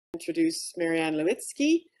introduce Marianne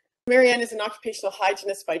Lewitsky. Marianne is an occupational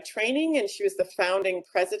hygienist by training, and she was the founding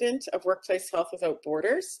president of Workplace Health Without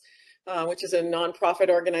Borders, which is a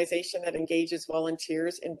nonprofit organization that engages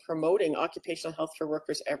volunteers in promoting occupational health for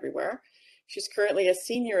workers everywhere. She's currently a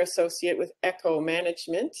senior associate with ECHO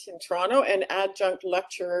Management in Toronto and adjunct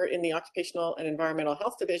lecturer in the Occupational and Environmental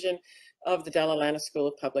Health Division of the Della Lana School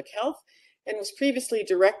of Public Health, and was previously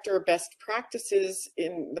Director of Best Practices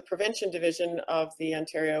in the Prevention Division of the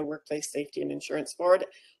Ontario Workplace Safety and Insurance Board.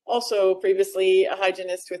 Also previously a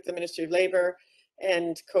hygienist with the Ministry of Labour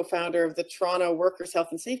and co-founder of the Toronto Workers' Health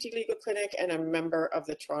and Safety Legal Clinic and a member of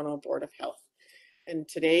the Toronto Board of Health. And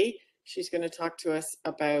today she's going to talk to us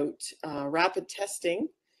about rapid testing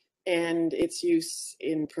and its use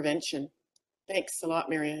in prevention. Thanks a lot,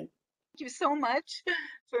 Marianne. Thank you so much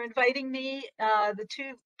for inviting me. The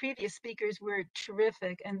two previous speakers were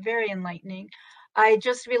terrific and very enlightening. I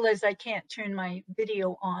just realized I can't turn my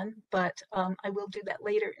video on, but I will do that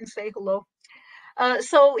later and say hello.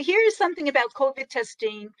 So here's something about COVID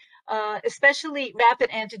testing, especially rapid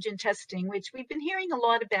antigen testing, which we've been hearing a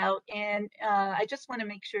lot about. And I just want to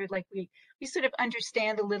make sure like we sort of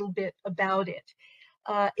understand a little bit about it.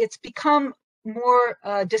 It's become more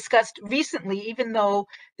discussed recently, even though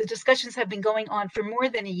the discussions have been going on for more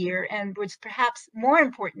than a year and was perhaps more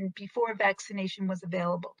important before vaccination was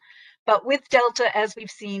available. But with Delta, as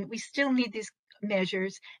we've seen, we still need these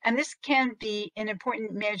measures, and this can be an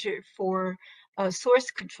important measure for source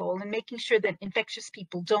control and making sure that infectious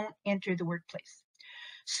people don't enter the workplace.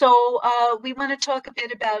 So we want to talk a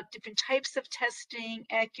bit about different types of testing,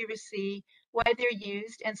 accuracy, why they're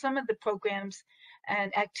used, and some of the programs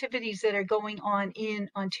and activities that are going on in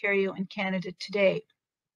Ontario and Canada today.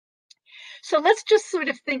 So let's just sort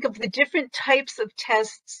of think of the different types of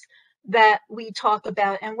tests that we talk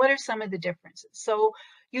about and what are some of the differences. So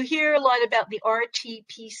you hear a lot about the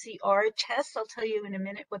RT-PCR test. I'll tell you in a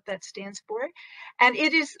minute what that stands for. And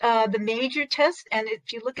it is the major test. And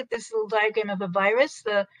if you look at this little diagram of a virus,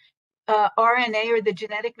 the RNA or the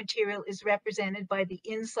genetic material is represented by the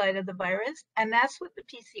inside of the virus, and that's what the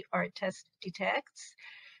PCR test detects.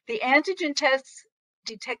 The antigen tests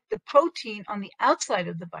detect the protein on the outside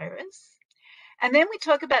of the virus. And then we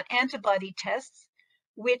talk about antibody tests,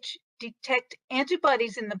 which detect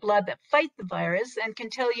antibodies in the blood that fight the virus and can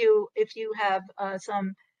tell you if you have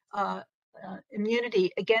some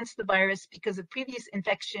immunity against the virus because of previous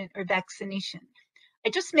infection or vaccination. I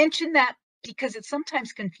just mentioned that because it's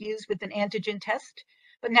sometimes confused with an antigen test,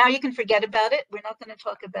 but now you can forget about it. We're not going to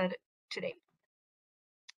talk about it today.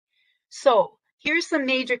 So here's some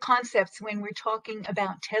major concepts when we're talking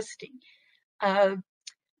about testing.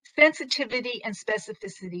 Sensitivity and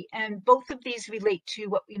specificity, and both of these relate to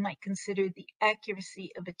what we might consider the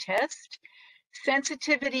accuracy of a test.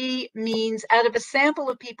 Sensitivity means out of a sample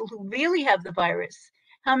of people who really have the virus,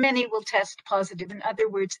 how many will test positive? In other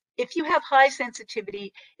words, if you have high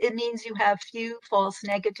sensitivity, it means you have few false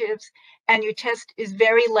negatives, and your test is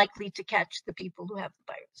very likely to catch the people who have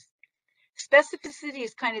the virus. Specificity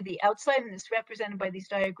is kind of the outside, and it's represented by these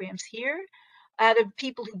diagrams here. Out of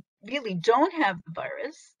people who really don't have the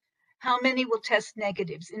virus, how many will test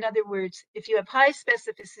negatives? In other words, if you have high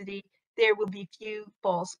specificity, there will be few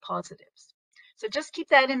false positives. So just keep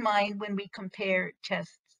that in mind when we compare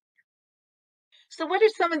tests. So what are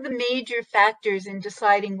some of the major factors in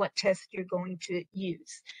deciding what test you're going to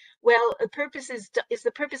use? Well, the purpose is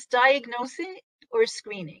the purpose diagnosing or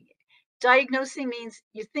screening? Diagnosing means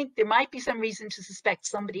you think there might be some reason to suspect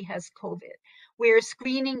somebody has COVID, where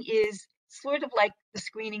screening is sort of like the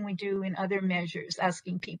screening we do in other measures,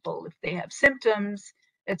 asking people if they have symptoms,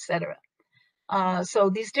 etc. So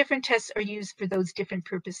these different tests are used for those different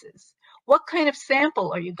purposes. What kind of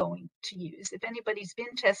sample are you going to use? If anybody's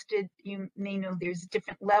been tested, you may know there's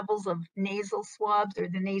different levels of nasal swabs or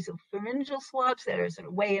the nasopharyngeal swabs that are sort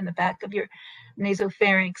of way in the back of your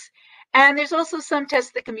nasopharynx. And there's also some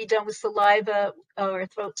tests that can be done with saliva or a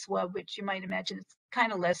throat swab, which you might imagine is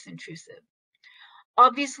kind of less intrusive.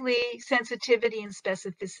 Obviously, sensitivity and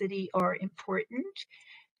specificity are important.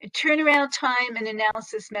 Turnaround time and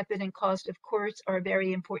analysis method and cost, of course, are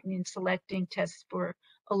very important in selecting tests for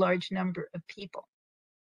a large number of people.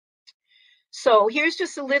 So here's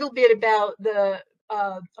just a little bit about the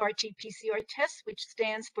RT-PCR test, which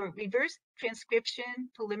stands for Reverse Transcription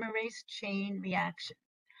Polymerase Chain Reaction.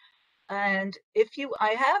 And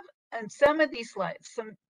I have on some of these slides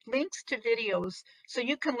some links to videos so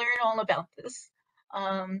you can learn all about this.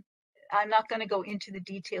 I'm not going to go into the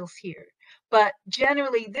details here, but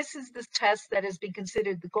generally this is the test that has been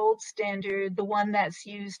considered the gold standard, the one that's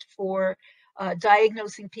used for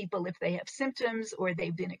diagnosing people if they have symptoms or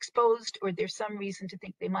they've been exposed or there's some reason to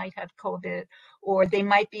think they might have COVID or they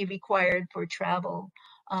might be required for travel.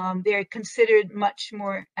 They're considered much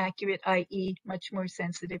more accurate, i.e. much more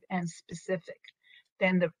sensitive and specific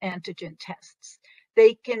than the antigen tests.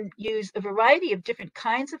 They can use a variety of different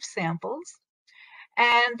kinds of samples.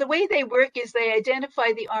 And the way they work is they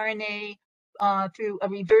identify the RNA through a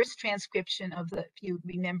reverse transcription of the, if you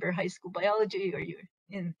remember high school biology or you're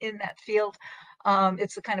in that field,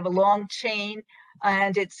 it's a kind of a long chain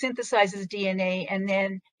and it synthesizes DNA and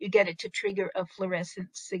then you get it to trigger a fluorescent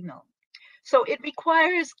signal. So it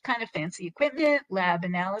requires kind of fancy equipment, lab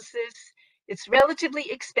analysis. It's relatively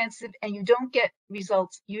expensive and you don't get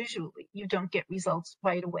results, usually you don't get results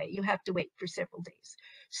right away. You have to wait for several days.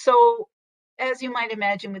 So as you might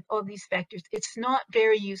imagine with all these factors, it's not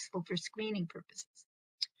very useful for screening purposes.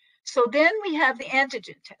 So then we have the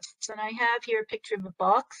antigen tests. And I have here a picture of a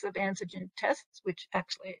box of antigen tests, which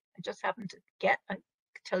actually I just happened to get. I can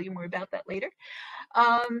tell you more about that later.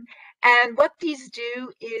 And what these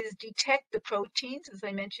do is detect the proteins, as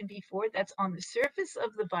I mentioned before, that's on the surface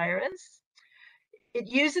of the virus. It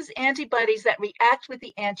uses antibodies that react with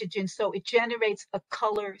the antigen, so it generates a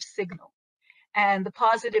color signal. And the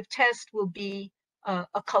positive test will be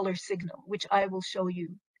a color signal, which I will show you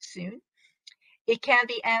soon. It can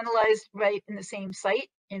be analyzed right in the same site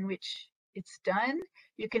in which it's done.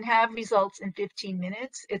 You can have results in 15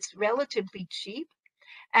 minutes. It's relatively cheap.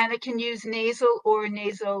 And it can use nasal or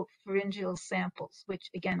nasopharyngeal samples, which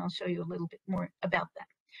again, I'll show you a little bit more about that.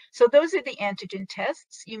 So those are the antigen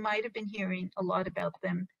tests. You might have been hearing a lot about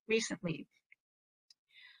them recently.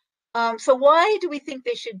 So why do we think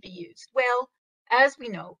they should be used? Well, as we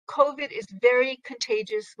know, COVID is very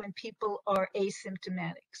contagious when people are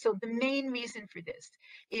asymptomatic. So the main reason for this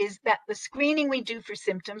is that the screening we do for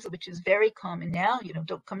symptoms, which is very common now,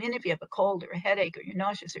 don't come in if you have a cold or a headache or you're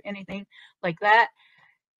nauseous or anything like that.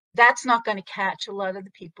 That's not going to catch a lot of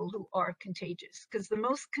the people who are contagious, because the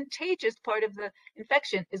most contagious part of the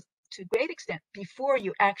infection is to a great extent before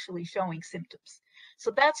you're actually showing symptoms.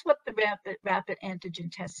 So that's what the rapid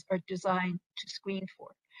antigen tests are designed to screen for.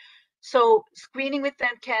 So screening with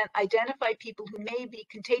them can identify people who may be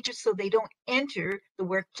contagious so they don't enter the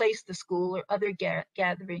workplace, the school, or other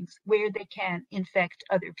gatherings where they can infect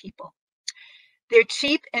other people. They're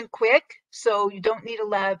cheap and quick, so you don't need a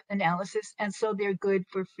lab analysis, and so they're good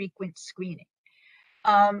for frequent screening.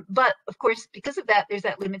 But of course, because of that, there's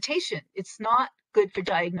that limitation. It's not good for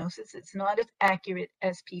diagnosis. It's not as accurate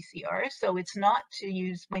as PCR, so it's not to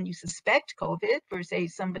use when you suspect COVID for, say,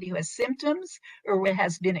 somebody who has symptoms or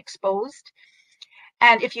has been exposed.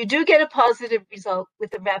 And if you do get a positive result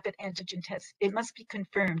with a rapid antigen test, it must be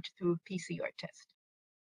confirmed through a PCR test.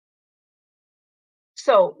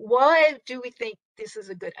 So why do we think this is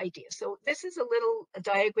a good idea? So this is a little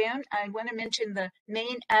diagram. I want to mention the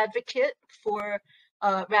main advocate for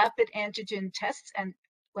rapid antigen tests and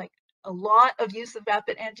like a lot of use of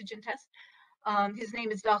rapid antigen tests. His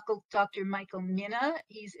name is Dr. Michael Mina.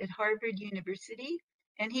 He's at Harvard University,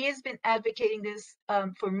 and he has been advocating this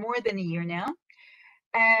for more than a year now.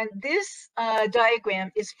 And this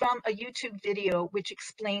diagram is from a YouTube video which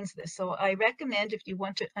explains this. So I recommend, if you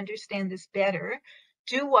want to understand this better,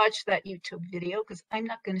 do watch that YouTube video, because I'm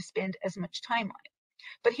not going to spend as much time on it.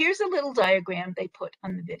 But here's a little diagram they put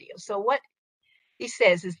on the video. So what he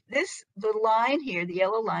says is this, the line here, the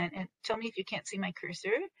yellow line, and tell me if you can't see my cursor,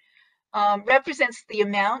 represents the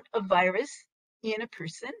amount of virus in a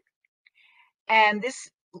person. And this,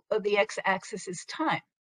 the x-axis is time.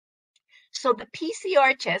 So the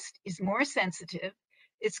PCR test is more sensitive.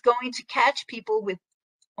 It's going to catch people with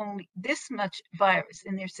only this much virus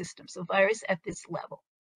in their system, so virus at this level.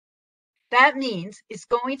 That means it's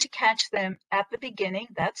going to catch them at the beginning.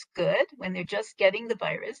 That's good, when they're just getting the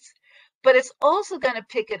virus. But it's also going to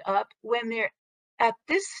pick it up when they're at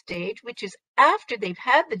this stage, which is after they've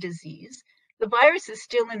had the disease. The virus is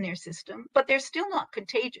still in their system, but they're still not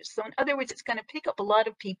contagious. So in other words, it's going to pick up a lot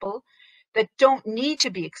of people that don't need to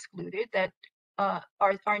be excluded, that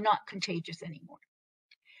are not contagious anymore.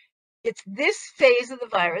 It's this phase of the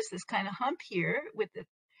virus, this kind of hump here,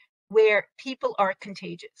 where people are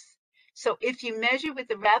contagious. So if you measure with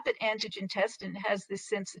the rapid antigen test and it has this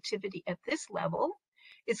sensitivity at this level,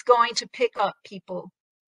 it's going to pick up people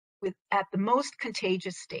at the most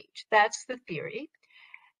contagious stage. That's the theory.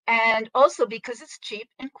 And also because it's cheap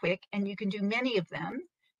and quick and you can do many of them,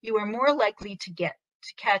 you are more likely to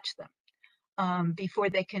catch them before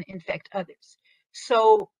they can infect others.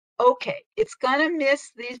 So, okay, it's gonna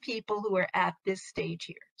miss these people who are at this stage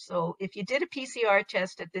here. So if you did a PCR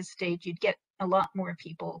test at this stage, you'd get a lot more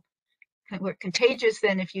people were contagious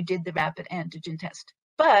than if you did the rapid antigen test.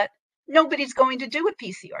 But nobody's going to do a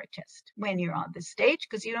PCR test when you're on this stage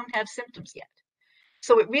because you don't have symptoms yet.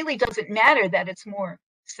 So it really doesn't matter that it's more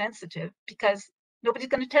sensitive because nobody's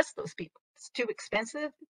going to test those people. It's too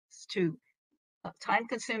expensive, it's too time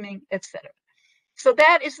consuming, etc. So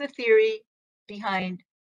that is the theory behind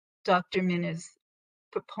Dr. Mina's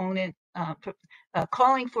proponent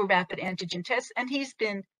calling for rapid antigen tests, and he's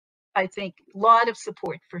been, I think, a lot of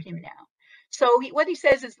support for him now. So what he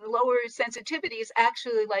says is the lower sensitivity is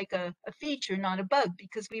actually like a feature, not a bug,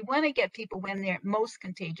 because we want to get people when they're most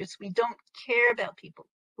contagious. We don't care about people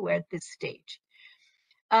who are at this stage.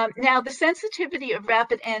 Now, the sensitivity of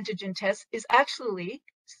rapid antigen tests is actually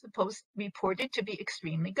reported to be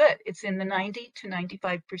extremely good. It's in the 90 to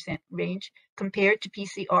 95% range compared to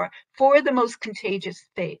PCR for the most contagious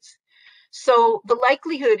phase. So the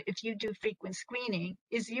likelihood, if you do frequent screening,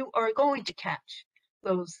 is you are going to catch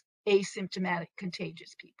those asymptomatic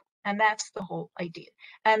contagious people. And that's the whole idea.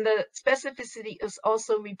 And the specificity is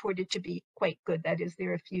also reported to be quite good. That is,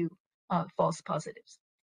 there are a few false positives.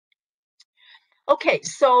 Okay,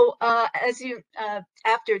 so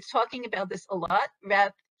after talking about this a lot,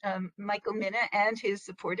 Michael Mina and his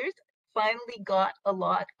supporters finally got a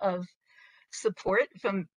lot of support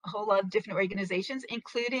from a whole lot of different organizations,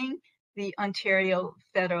 including the Ontario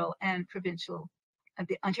federal and provincial,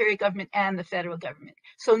 the Ontario government and the federal government.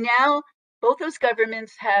 So now both those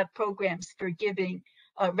governments have programs for giving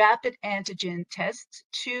rapid antigen tests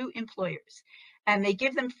to employers. And they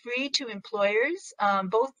give them free to employers,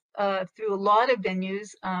 both through a lot of venues.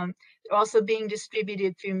 They're also being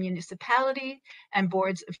distributed through municipalities and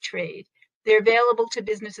boards of trade. They're available to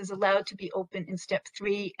businesses allowed to be open in step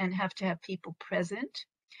 3 and have to have people present.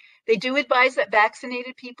 They do advise that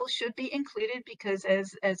vaccinated people should be included because,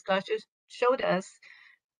 as Gosha showed us,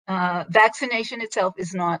 vaccination itself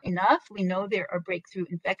is not enough. We know there are breakthrough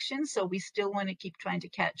infections, so we still want to keep trying to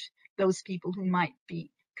catch those people who might be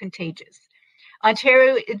contagious.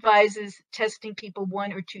 Ontario advises testing people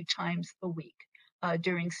 1 or 2 times a week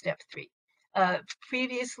during step 3.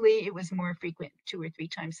 Previously, it was more frequent, 2 or 3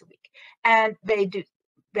 times a week. And they do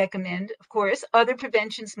recommend, of course, other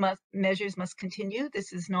prevention measures must continue.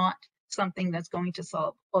 This is not something that's going to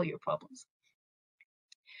solve all your problems.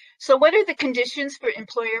 So what are the conditions for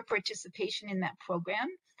employer participation in that program?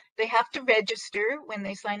 They have to register when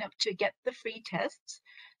they sign up to get the free tests.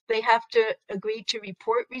 They have to agree to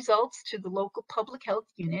report results to the local public health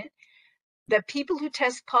unit. That people who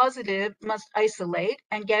test positive must isolate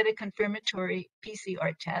and get a confirmatory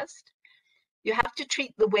PCR test. You have to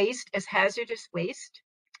treat the waste as hazardous waste.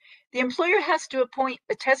 The employer has to appoint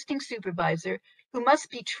a testing supervisor who must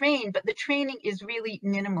be trained, but the training is really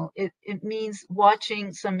minimal. It means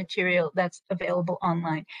watching some material that's available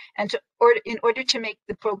online. And in order to make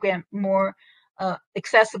the program more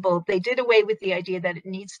accessible, they did away with the idea that it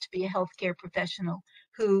needs to be a healthcare professional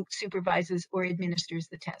who supervises or administers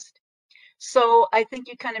the test. So I think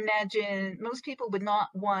you can imagine most people would not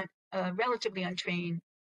want a relatively untrained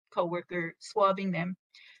coworker swabbing them.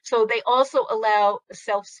 So they also allow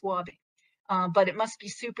self-swabbing, but it must be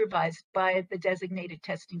supervised by the designated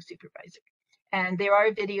testing supervisor. And there are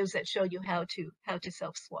videos that show you how to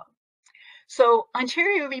self-swab. So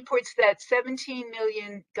Ontario reports that 17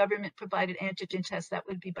 million government-provided antigen tests, that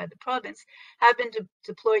would be by the province, have been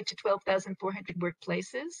deployed to 12,400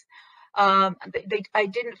 workplaces. I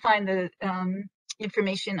didn't find the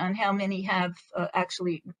information on how many have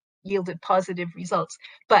actually yielded positive results,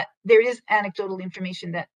 but there is anecdotal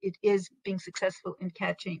information that it is being successful in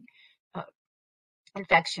catching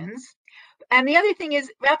infections. And the other thing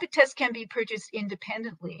is rapid tests can be purchased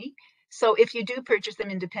independently. So if you do purchase them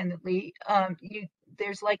independently,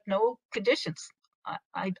 there's like no conditions.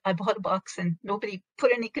 I bought a box and nobody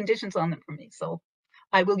put any conditions on them for me. So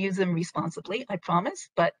I will use them responsibly, I promise,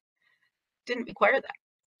 but didn't require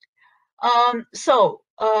that. So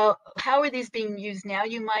how are these being used now?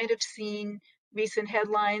 You might have seen recent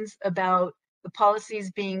headlines about the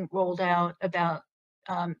policies being rolled out about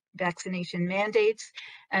vaccination mandates.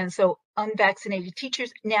 And so unvaccinated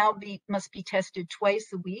teachers now must be tested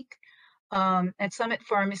twice a week, and some at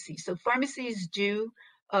pharmacies. So pharmacies do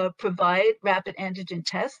provide rapid antigen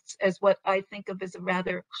tests as what I think of as a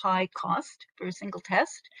rather high cost for a single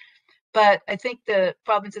test. But I think the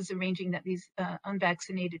province is arranging that these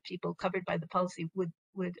unvaccinated people covered by the policy would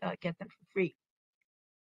get them for free.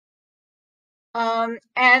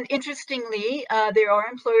 And interestingly, there are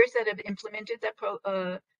employers that have implemented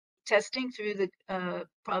that testing through the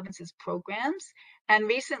province's programs. And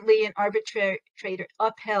recently, an arbitrator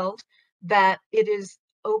upheld that it is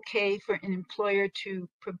okay for an employer to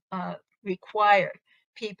require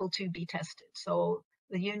people to be tested. So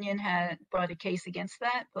the union had brought a case against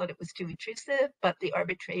that, thought it was too intrusive, but the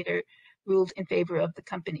arbitrator ruled in favor of the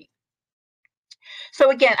company.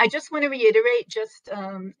 So again, I just want to reiterate, just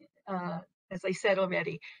as I said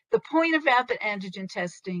already, the point of rapid antigen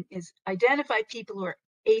testing is identify people who are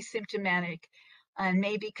asymptomatic and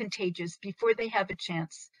maybe contagious before they have a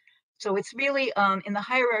chance. So it's really in the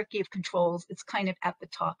hierarchy of controls, it's kind of at the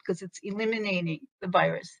top because it's eliminating the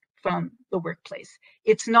virus from the workplace.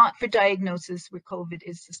 It's not for diagnosis where COVID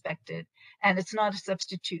is suspected, and it's not a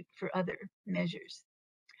substitute for other measures.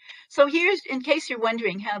 So here's, in case you're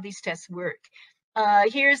wondering how these tests work,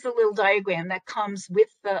 here's the little diagram that comes with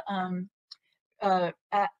the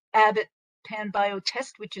Abbott Panbio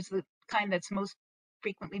test, which is the kind that's most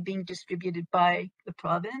frequently being distributed by the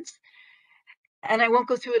province. And I won't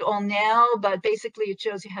go through it all now, but basically it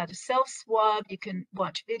shows you how to self-swab. You can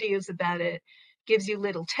watch videos about it. Gives you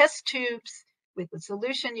little test tubes with the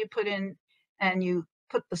solution you put in, and you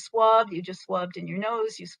put the swab, you just swabbed in your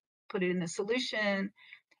nose, you put it in the solution,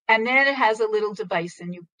 and then it has a little device,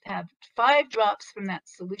 and you have 5 drops from that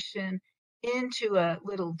solution into a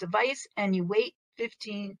little device, and you wait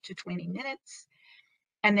 15 to 20 minutes,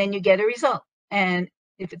 and then you get a result. And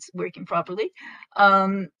if it's working properly,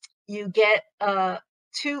 you get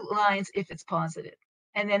 2 lines if it's positive.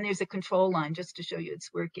 And then there's a control line just to show you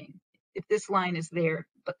it's working. If this line is there,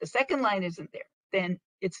 but the second line isn't there, then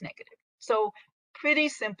it's negative. So pretty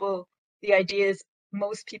simple. The idea is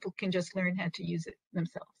most people can just learn how to use it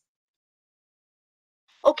themselves.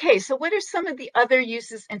 Okay, so what are some of the other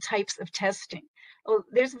uses and types of testing? Well,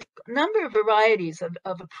 there's a number of varieties of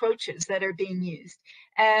approaches that are being used.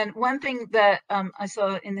 And one thing that I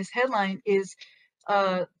saw in this headline is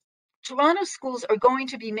Toronto schools are going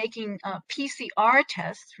to be making PCR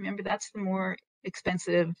tests. Remember, that's the more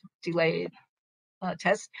expensive, delayed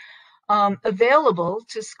test, available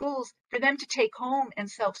to schools for them to take home and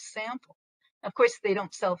self-sample. Of course, they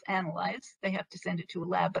don't self-analyze. They have to send it to a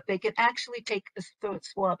lab, but they can actually take a throat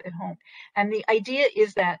swab at home. And the idea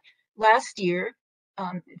is that last year,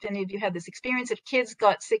 if any of you had this experience, if kids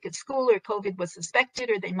got sick at school or COVID was suspected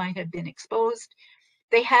or they might have been exposed,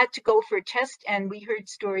 they had to go for a test, and we heard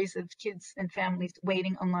stories of kids and families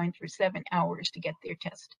waiting online for 7 hours to get their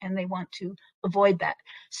test, and they want to avoid that.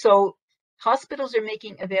 So hospitals are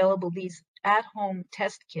making available these at-home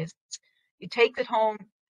test kits. You take it home,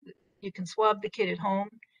 you can swab the kid at home.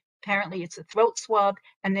 Apparently it's a throat swab,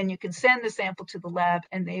 and then you can send the sample to the lab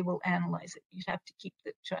and they will analyze it. You'd have to keep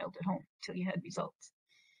the child at home until you had results.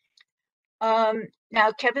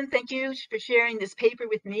 Now, Kevin, thank you for sharing this paper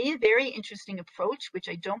with me. Very interesting approach, which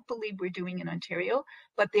I don't believe we're doing in Ontario,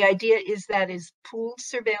 but the idea is that is pooled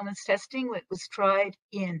surveillance testing that was tried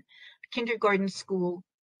in a kindergarten school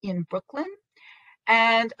in Brooklyn.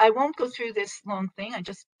 And I won't go through this long thing. I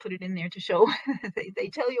just put it in there to show. They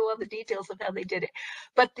tell you all the details of how they did it.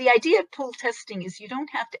 But the idea of pool testing is you don't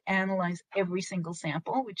have to analyze every single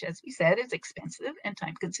sample, which, as we said, is expensive and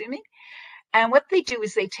time consuming. And what they do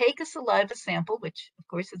is they take a saliva sample, which of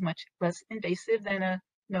course is much less invasive than a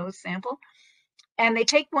nose sample, and they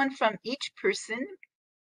take one from each person,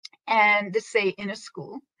 and this, say, in a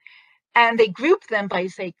school, and they group them by,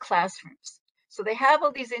 say, classrooms. So they have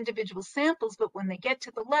all these individual samples, but when they get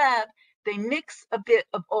to the lab, they mix a bit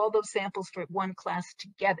of all those samples for one class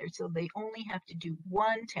together. So they only have to do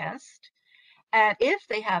one test. And if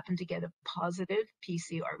they happen to get a positive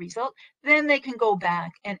PCR result, then they can go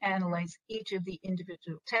back and analyze each of the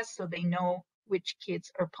individual tests so they know which kids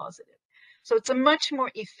are positive. So it's a much more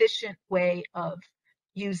efficient way of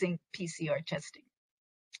using PCR testing.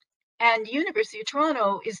 And University of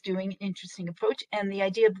Toronto is doing an interesting approach, and the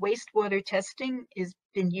idea of wastewater testing has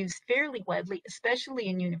been used fairly widely, especially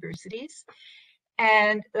in universities.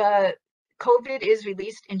 And COVID is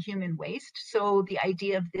released in human waste. So the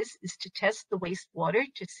idea of this is to test the wastewater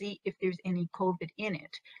to see if there's any COVID in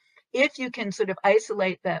it. If you can sort of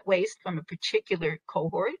isolate that waste from a particular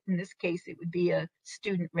cohort, in this case, it would be a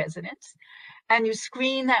student residence, and you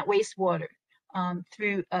screen that wastewater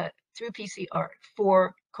through PCR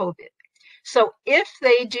for COVID. So if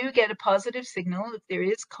they do get a positive signal, if there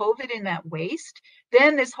is COVID in that waste,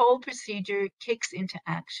 then this whole procedure kicks into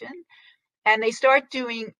action. And they start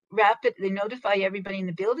doing they notify everybody in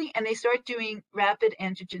the building, and they start doing rapid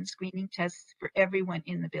antigen screening tests for everyone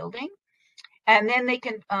in the building. And then they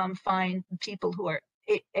can find people who are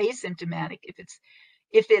asymptomatic.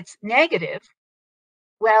 If it's negative,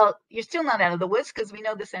 well, you're still not out of the woods because we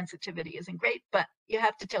know the sensitivity isn't great, but you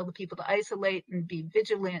have to tell the people to isolate and be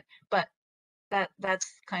vigilant. But that's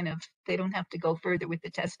kind of, they don't have to go further with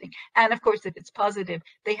the testing. And of course, if it's positive,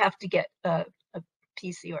 they have to get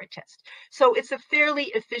PCR test. So it's a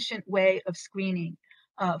fairly efficient way of screening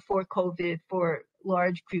for COVID for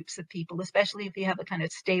large groups of people, especially if you have a kind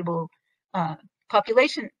of stable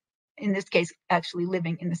population, in this case, actually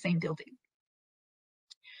living in the same building.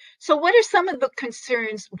 So what are some of the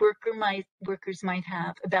concerns workers might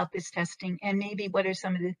have about this testing? And maybe what are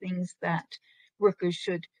some of the things that workers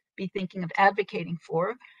should be thinking of advocating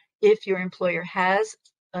for if your employer has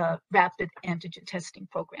a rapid antigen testing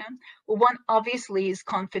program? Well, one obviously is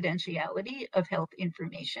confidentiality of health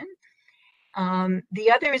information.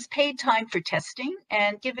 The other is paid time for testing.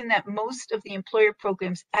 And given that most of the employer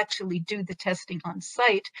programs actually do the testing on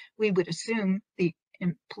site, we would assume the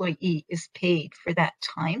employee is paid for that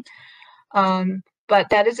time. But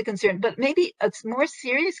that is a concern. But maybe a more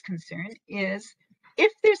serious concern is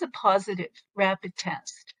if there's a positive rapid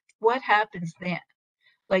test, what happens then?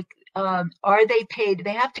 Like, are they paid?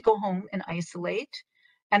 They have to go home and isolate,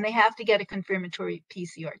 and they have to get a confirmatory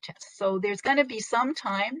PCR test. So there's going to be some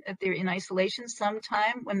time that they're in isolation, some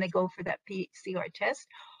time when they go for that PCR test.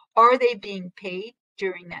 Are they being paid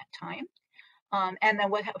during that time? And then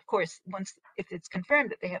what, of course, once, if it's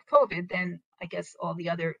confirmed that they have COVID, then I guess all the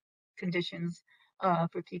other conditions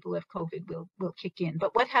for people who have COVID will kick in.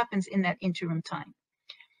 But what happens in that interim time?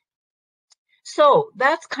 So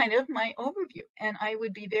that's kind of my overview, and I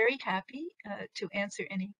would be very happy to answer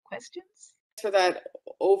any questions. For that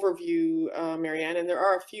overview, Marianne, and there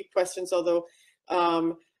are a few questions, although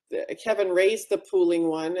Kevin raised the pooling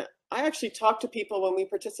one. I actually talked to people when we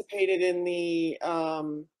participated in the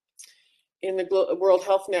World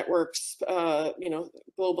Health Network's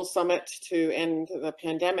global summit to end the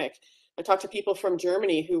pandemic. I talked to people from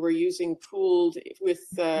Germany who were using pooled with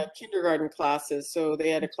kindergarten classes. So they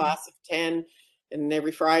had a class of 10, and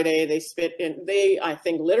every Friday they spit in. They, I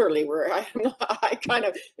think, literally were. I kind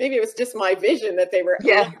of, maybe it was just my vision that they were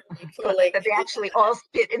pooling. That they actually all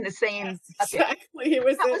spit in the same. Yes, exactly.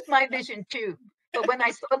 That was my vision too. But when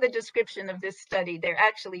I saw the description of this study, they're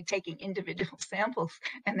actually taking individual samples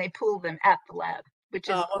and they pool them at the lab, which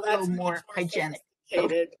is a little more hygienic. So,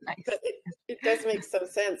 nice. But it does make some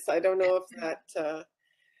sense. I don't know if that,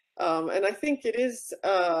 and I think it is.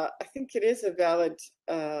 I think it is a valid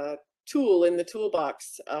tool in the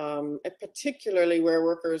toolbox, particularly where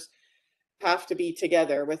workers have to be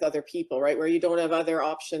together with other people, right? Where you don't have other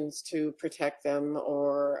options to protect them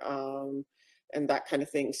or and that kind of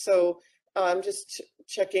thing. So I'm just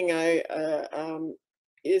checking.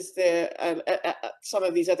 Is there some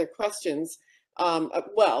of these other questions?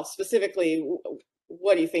 Well, specifically,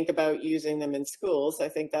 what do you think about using them in schools? I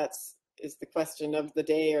think is the question of the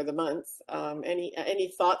day or the month.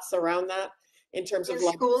 Any thoughts around that in terms of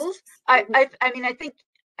schools? I mean, I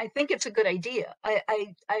think it's a good idea. I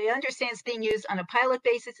understand it's being used on a pilot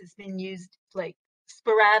basis. It's been used like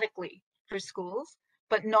sporadically for schools,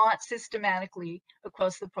 but not systematically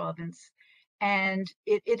across the province. And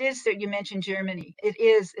it is, you mentioned Germany. It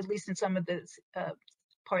is, at least in some of the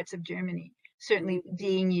parts of Germany, certainly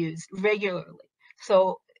being used regularly.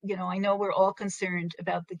 So, I know we're all concerned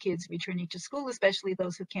about the kids returning to school, especially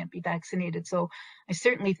those who can't be vaccinated. So I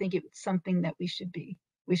certainly think it's something that we should be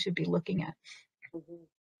looking at. Mm-hmm.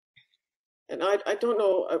 And I don't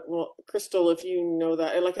know, well, Crystal, if you know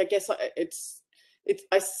that, like, I guess I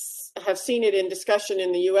have seen it in discussion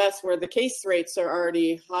in the US where the case rates are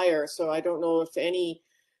already higher. So I don't know if any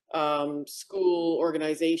school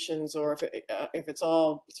organizations or if it's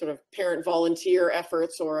all sort of parent volunteer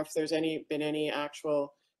efforts or if there's been any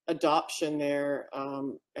actual adoption there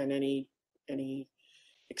and any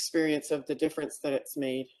experience of the difference that it's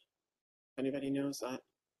made. If anybody knows that.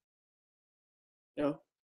 No?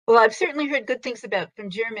 Well, I've certainly heard good things from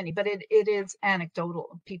Germany, but it is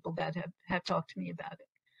anecdotal, people that have talked to me about it.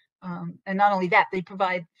 And not only that, they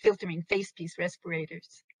provide filtering face piece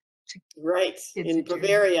respirators. Right, in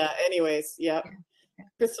Bavaria, anyways, yeah.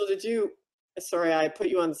 Crystal, sorry, I put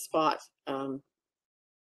you on the spot. I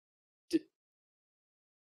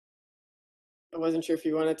wasn't sure if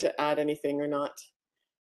you wanted to add anything or not.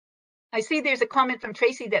 I see there's a comment from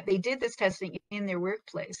Tracy that they did this testing in their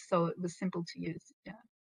workplace, so it was simple to use. Yeah.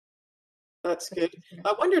 That's good.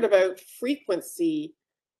 I wondered about frequency.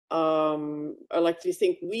 Like, do you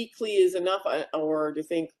think weekly is enough, or do you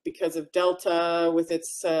think because of Delta with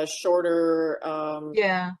its shorter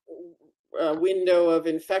window of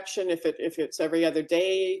infection, if it's every other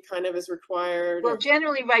day kind of is required? Well,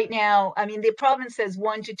 generally right now, I mean, the province says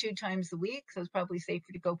 1 to 2 times a week, so it's probably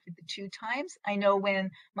safer to go for the 2 times. I know when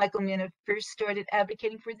Michael Mina first started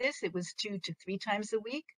advocating for this, it was 2 to 3 times a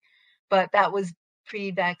week, but that was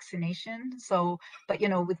pre-vaccination. So, but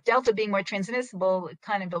with Delta being more transmissible, it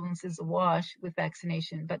kind of almost is a wash with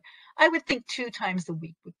vaccination. But I would think 2 times a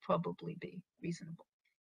week would probably be reasonable.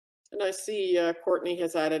 And I see Courtney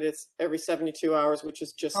has added it's every 72 hours, which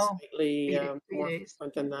is just slightly 3 more days.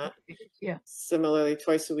 frequent than that. Yeah. Similarly,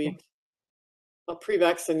 twice a week. Well,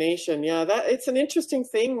 pre-vaccination, yeah, that it's an interesting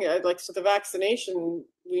thing. So the vaccination,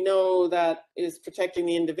 we know that is protecting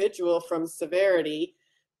the individual from severity,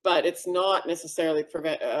 but it's not necessarily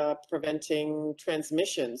preventing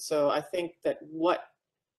transmission. So I think that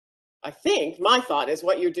my thought is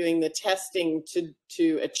what you're doing the testing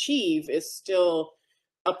to achieve is still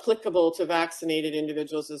applicable to vaccinated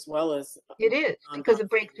individuals as well as it is because of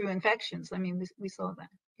breakthrough infections. I mean, we saw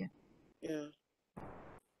that. Yeah.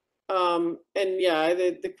 And yeah,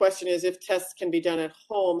 the question is, if tests can be done at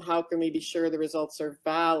home, how can we be sure the results are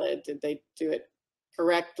valid? Did they do it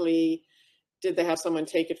correctly? Did they have someone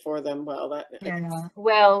take it for them? Well,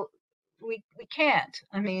 well, we can't.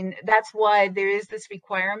 I mean, that's why there is this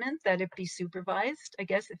requirement that it be supervised, I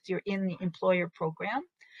guess, if you're in the employer program.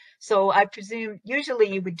 So I presume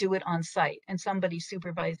usually you would do it on site and somebody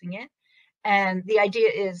supervising it. And the idea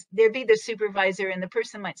is there'd be the supervisor and the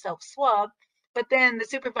person might self-swab, but then the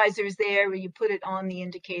supervisor is there where you put it on the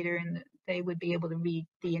indicator and they would be able to read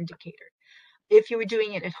the indicator. If you were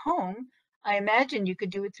doing it at home, I imagine you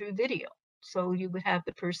could do it through video. So you would have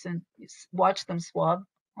the person watch them swab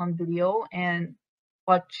on video and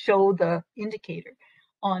show the indicator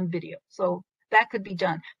on video. So that could be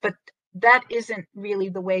done, but that isn't really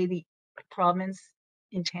the way the province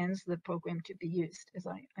intends the program to be used, as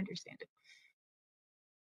I understand it.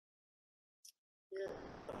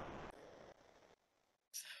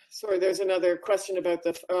 Sorry, there's another question about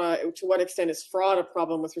to what extent is fraud a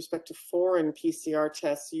problem with respect to foreign PCR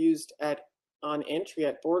tests used on entry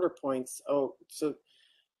at border points? Oh, so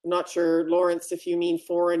I'm not sure, Lawrence, if you mean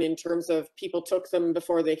foreign in terms of people took them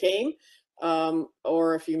before they came,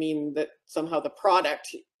 or if you mean that somehow the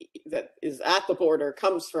product that is at the border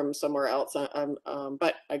comes from somewhere else.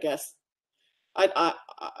 But I guess I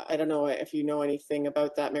don't know if you know anything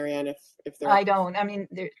about that, Marianne. If there, I don't. I mean,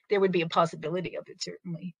 there would be a possibility of it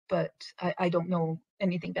certainly, but I don't know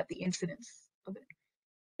anything about the incidence of it.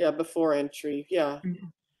 Yeah, before entry. Yeah,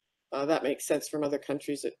 that makes sense from other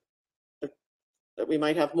countries that we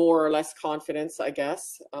might have more or less confidence, I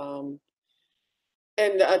guess.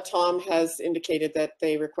 And Tom has indicated that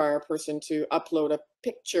they require a person to upload a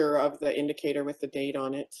picture of the indicator with the date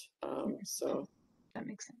on it. So that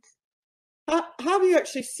makes sense. Have you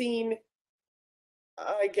actually seen,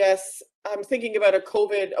 I guess, I'm thinking about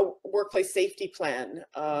a workplace safety plan.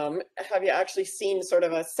 Have you actually seen sort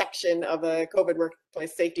of a section of a COVID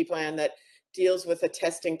workplace safety plan that deals with a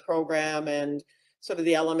testing program and sort of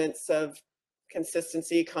the elements of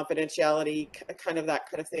consistency, confidentiality, kind of that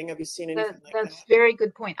kind of thing? Have you seen anything like that? That's a very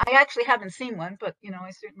good point. I actually haven't seen one, but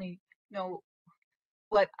I certainly know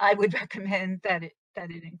what I would recommend that it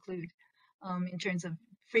include in terms of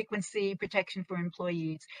frequency, protection for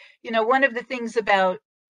employees. One of the things about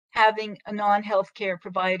having a non-healthcare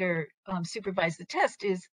provider supervise the test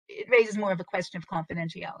is it raises more of a question of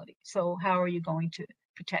confidentiality. So how are you going to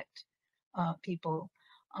protect people?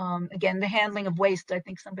 Again, the handling of waste, I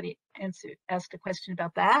think somebody asked a question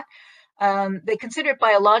about that. They consider it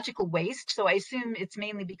biological waste. So I assume it's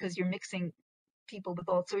mainly because you're mixing people with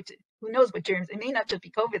all sorts of, who knows what germs, it may not just be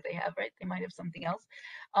COVID they have, right? They might have something else.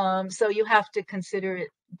 So you have to consider it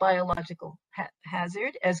biological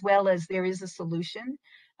hazard, as well as there is a solution.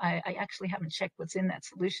 I actually haven't checked what's in that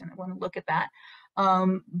solution. I want to look at that.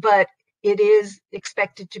 But it is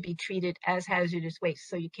expected to be treated as hazardous waste.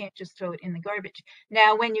 So you can't just throw it in the garbage.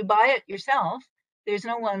 Now, when you buy it yourself, there's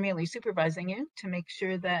no one really supervising you to make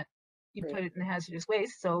sure that you put it in the hazardous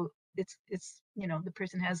waste. So it's the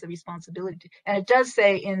person has the responsibility to, and it does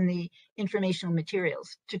say in the informational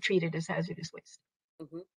materials to treat it as hazardous waste.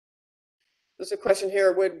 There's a question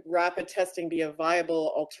here: would rapid testing be a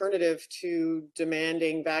viable alternative to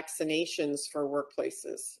demanding vaccinations for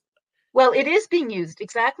workplaces? Well, it is being used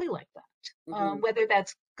exactly like that. Whether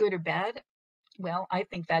that's good or bad, well, I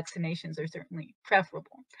think vaccinations are certainly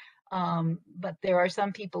preferable. But there are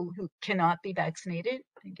some people who cannot be vaccinated.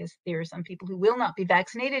 I guess there are some people who will not be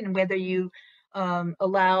vaccinated, and whether you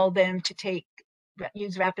allow them to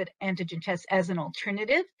use rapid antigen tests as an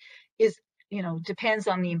alternative is, depends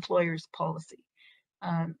on the employer's policy.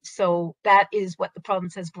 So that is what the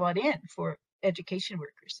province has brought in for education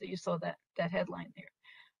workers. So you saw that headline there.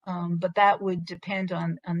 But that would depend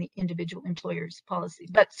on the individual employer's policy.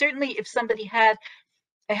 But certainly if somebody had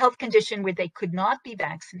a health condition where they could not be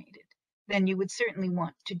vaccinated, then you would certainly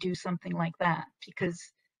want to do something like that, because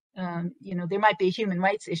You know, there might be a human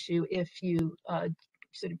rights issue if you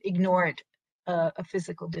sort of ignored a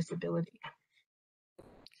physical disability.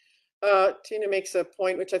 Tina makes a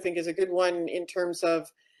point, which I think is a good one, in terms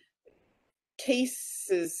of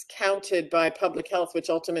cases counted by public health, which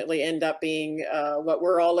ultimately end up being what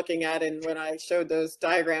we're all looking at. And when I showed those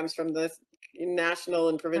diagrams from the national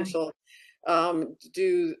and provincial,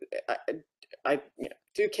 do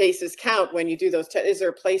do cases count when you do those? Is there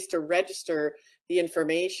a place to register the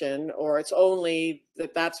information, or it's only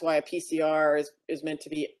that's why a PCR is meant to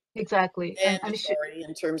be exactly? I'm sure. mandatory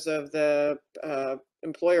in terms of the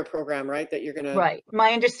employer program, right? That you're going to. Right.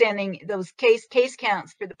 My understanding, those case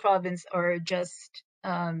counts for the province are just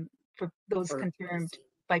for those confirmed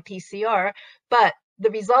by PCR, but the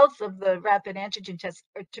results of the rapid antigen test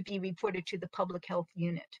are to be reported to the public health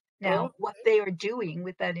unit. Now, what they are doing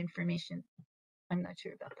with that information, I'm not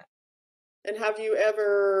sure about that. And have you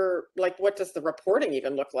ever, like, what does the reporting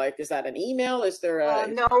even look like? Is that an email? Is there a?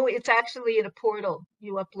 No, it's actually in a portal.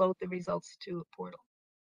 You upload the results to a portal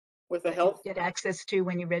With a health? You get access to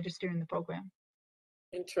when you register in the program.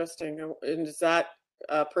 Interesting. And is that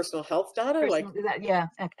personal health data? Yeah,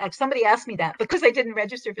 somebody asked me that because I didn't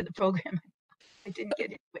register for the program. I didn't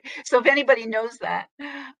get it. So if anybody knows that,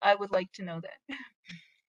 I would like to know that.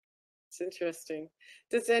 It's interesting.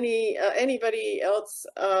 Does anybody else?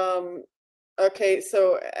 Okay,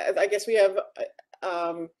 so I guess we have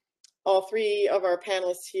all three of our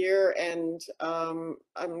panelists here, and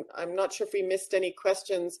I'm not sure if we missed any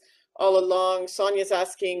questions all along. Sonia's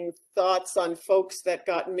asking thoughts on folks that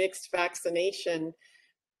got mixed vaccination,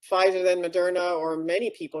 Pfizer then Moderna, or many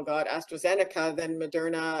people got AstraZeneca then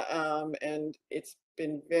Moderna, and it's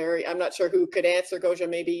been very, I'm not sure who could answer. Gosia,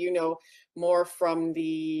 maybe you know more from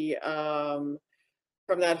the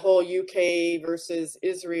from that whole UK versus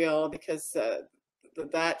Israel, because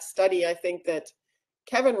that study, I think that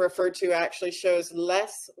Kevin referred to, actually shows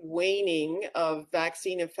less waning of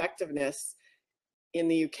vaccine effectiveness in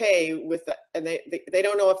the UK with and they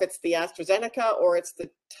don't know if it's the AstraZeneca or it's the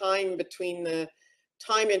time between the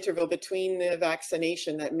time interval between the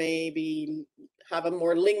vaccination that maybe have a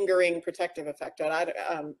more lingering protective effect.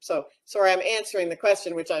 So sorry, I'm answering the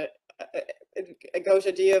question, which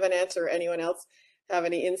Gosia, do you have an answer? Anyone else have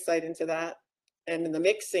any insight into that? And in the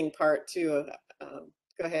mixing part too,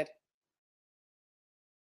 go ahead.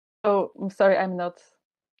 Oh, I'm sorry, I'm not,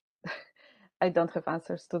 I don't have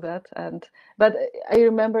answers to that. But I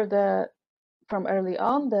remember from early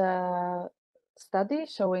on, the study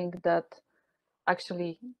showing that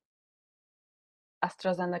actually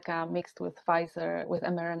AstraZeneca mixed with Pfizer, with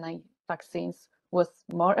mRNA vaccines, was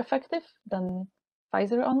more effective than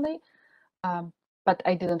Pfizer only. But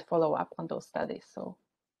I didn't follow up on those studies. So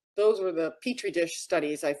those were the Petri dish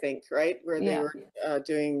studies, I think, right? Where they were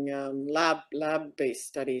doing lab-based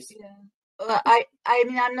studies. Yeah. I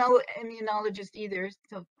mean, I'm no immunologist either,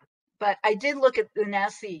 so, but I did look at the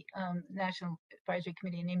NACI, National Advisory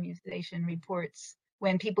Committee on Immunization reports,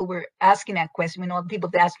 when people were asking that question, when all the people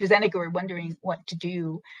at AstraZeneca were wondering what to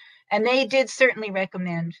do. And they did certainly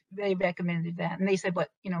they recommended that. And they said what,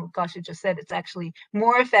 you know, Gosia just said, it's actually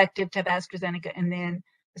more effective to have AstraZeneca and then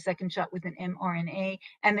the second shot with an mRNA.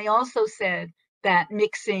 And they also said that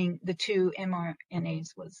mixing the two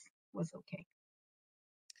mRNAs was okay.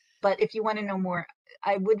 But if you want to know more,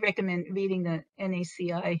 I would recommend reading the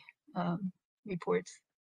NACI reports.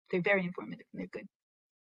 They're very informative and they're good.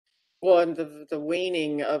 Well, and the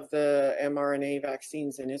waning of the mRNA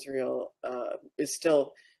vaccines in Israel is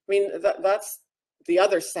still, I mean, that's the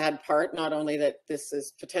other sad part, not only that this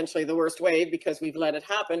is potentially the worst wave because we've let it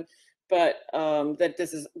happen, but that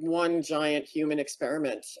this is one giant human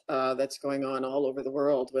experiment that's going on all over the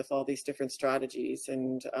world with all these different strategies,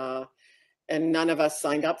 and none of us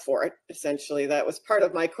signed up for it. Essentially, that was part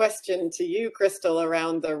of my question to you, Crystal,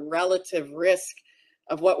 around the relative risk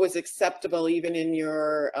of what was acceptable even in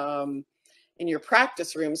your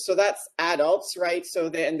practice rooms. So that's adults, right? So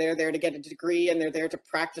they're there to get a degree and they're there to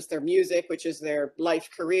practice their music, which is their life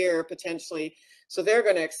career potentially. So they're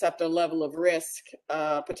going to accept a level of risk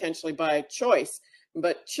potentially by choice.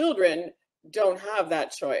 But children don't have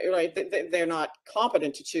that choice, right? They're not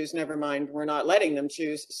competent to choose, never mind, we're not letting them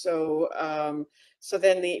choose. So so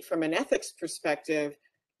then from an ethics perspective,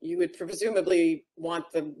 you would presumably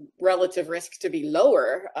want the relative risk to be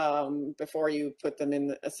lower before you put them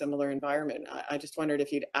in a similar environment. I just wondered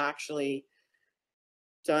if you'd actually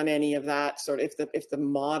done any of that sort of, if the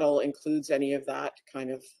model includes any of that kind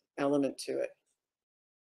of element to it.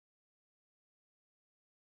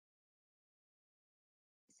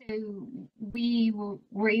 So we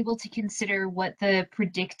were able to consider what the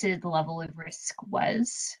predicted level of risk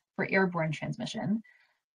was for airborne transmission.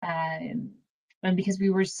 and because we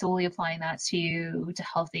were solely applying that to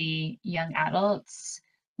healthy young adults,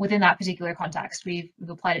 within that particular context, we've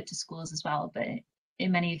applied it to schools as well, but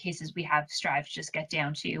in many cases we have strived to just get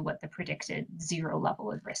down to what the predicted 0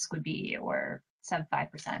 level of risk would be, or sub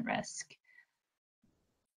 5% risk.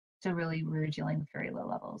 So really we're dealing with very low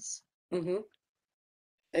levels. Mm-hmm.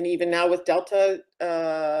 And even now with Delta,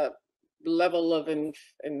 level of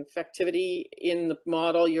infectivity in the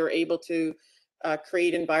model, you're able to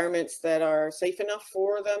create environments that are safe enough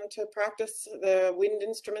for them to practice the wind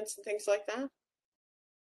instruments and things like that?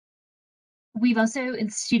 We've also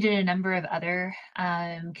instituted a number of other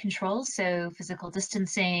controls, so physical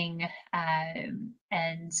distancing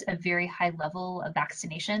and a very high level of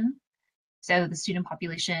vaccination. So the student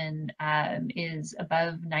population is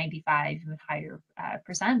above 95, even higher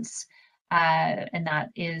percents. And that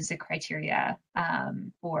is a criteria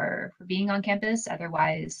for being on campus.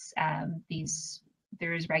 Otherwise,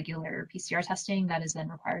 there is regular PCR testing that is then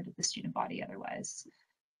required of the student body otherwise,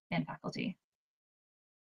 and faculty.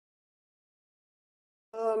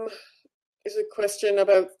 There's a question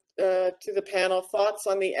about to the panel, thoughts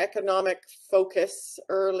on the economic focus,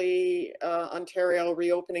 early Ontario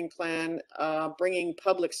reopening plan, bringing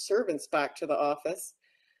public servants back to the office.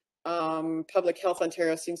 Public Health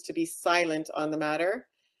Ontario seems to be silent on the matter.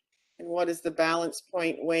 And what is the balance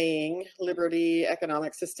point weighing liberty,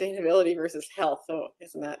 economic sustainability versus health? Oh,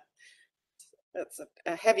 isn't that's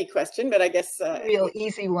a heavy question, but I guess Real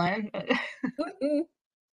easy one.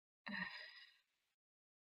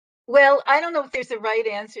 Well, I don't know if there's a right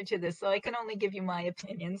answer to this, so I can only give you my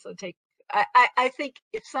opinion. So I think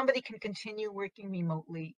if somebody can continue working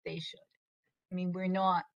remotely, they should. I mean, we're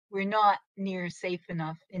not near safe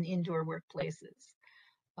enough in indoor workplaces.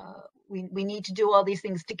 We need to do all these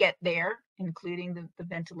things to get there, including the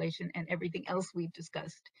ventilation and everything else we've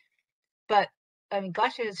discussed. But I mean,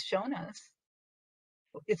 Gasha has shown us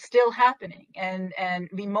it's still happening, and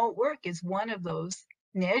remote work is one of those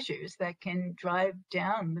measures that can drive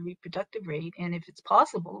down the reproductive rate. And if it's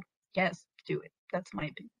possible, yes, do it. That's my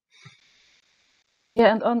opinion.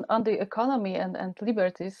 Yeah, and on the economy and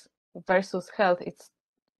liberties versus health, it's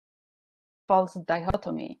false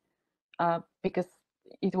dichotomy, because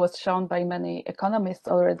it was shown by many economists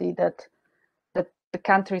already that the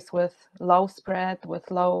countries with low spread,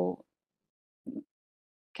 with low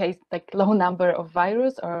number of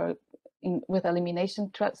virus, or with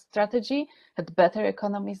elimination strategy, had better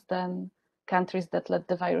economies than countries that let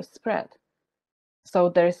the virus spread. So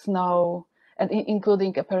there's no, and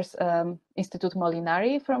including Institut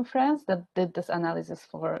Molinari from France that did this analysis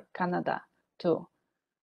for Canada too.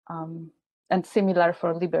 And similar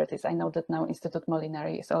for liberties. I know that now Institut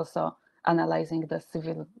Molinari is also analyzing the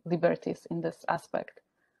civil liberties in this aspect.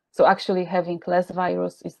 So actually having less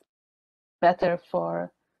virus is better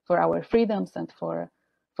for our freedoms and for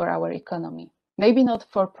our economy. Maybe not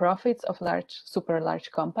for profits of super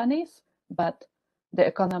large companies, but the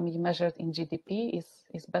economy measured in GDP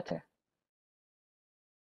is better.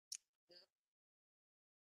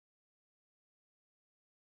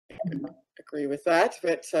 Agree with that,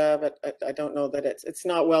 but I don't know that it's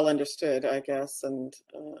not well understood, I guess. And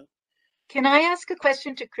can I ask a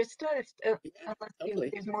question to Krista? Unless totally.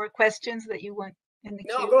 there's more questions that you want in the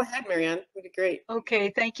queue. No, go ahead, Marianne. Would be great.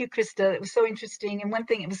 Okay, thank you, Krista. It was so interesting. And one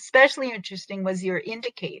thing that was especially interesting was your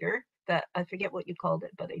indicator, that I forget what you called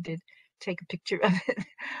it, but I did take a picture of it,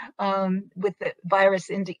 with the virus,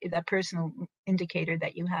 that personal indicator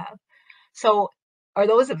that you have. So are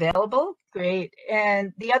those available? Great.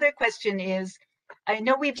 And the other question is, I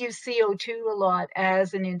know we've used CO2 a lot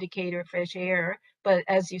as an indicator of fresh air, but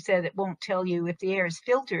as you said, it won't tell you if the air is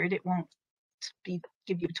filtered, it won't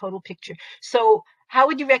give you a total picture. So how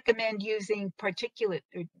would you recommend using particulate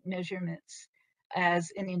measurements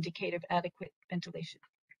as an indicator of adequate ventilation?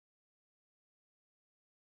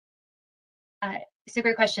 It's a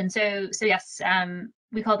great question. So yes,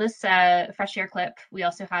 we call this fresh air clip. We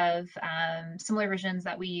also have similar versions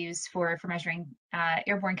that we use for measuring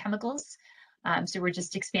airborne chemicals. So we're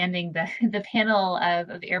just expanding the panel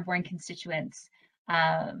of airborne constituents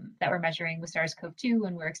that we're measuring with SARS-CoV-2,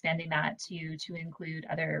 and we're expanding that to include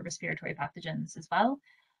other respiratory pathogens as well.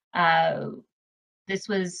 This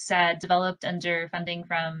was developed under funding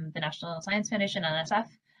from the National Science Foundation, NSF.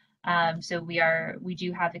 So we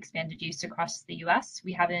do have expanded use across the US.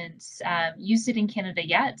 We haven't used it in Canada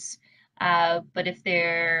yet, but if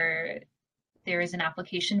there is an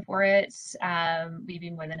application for it, we'd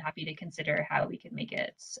be more than happy to consider how we can make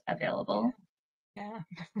it available. Yeah,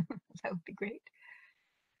 that would be great.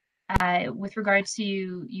 With regard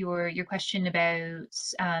to your question about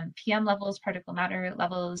PM levels, particle matter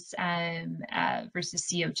levels versus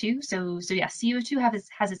CO2. So yeah, CO2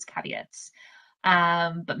 has its caveats,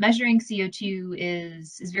 but measuring CO2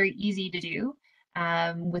 is very easy to do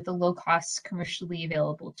with a low cost commercially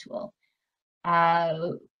available tool.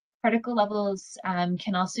 Particle levels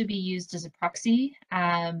can also be used as a proxy,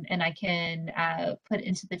 and I can put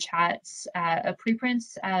into the chat a preprint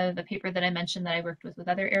of a paper that I mentioned that I worked with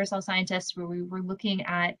other aerosol scientists, where we were looking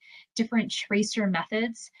at different tracer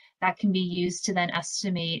methods that can be used to then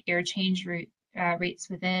estimate air change rates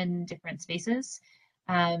within different spaces.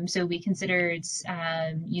 So we considered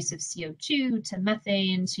use of CO2 to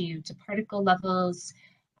methane to particle levels.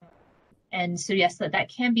 And so yes, that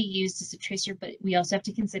can be used as a tracer, but we also have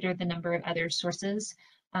to consider the number of other sources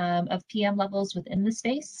of PM levels within the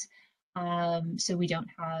space. So we don't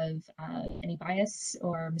have any bias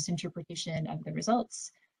or misinterpretation of the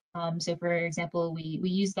results. So for example, we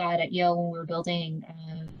use that at Yale when we were building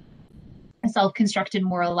a self-constructed,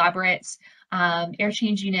 more elaborate air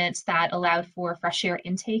change units that allowed for fresh air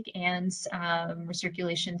intake and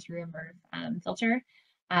recirculation through a MERV filter.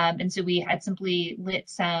 And so we had simply lit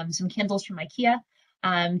some candles from IKEA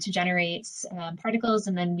to generate particles,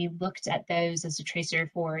 and then we looked at those as a tracer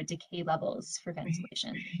for decay levels for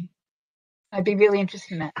ventilation. I'd be really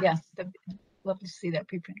interested in that. Yeah, I'd love to see that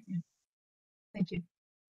preprint. Yeah. Thank you.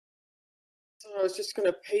 So I was just going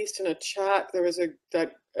to paste in a chat. There was a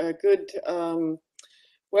good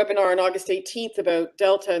webinar on August 18th about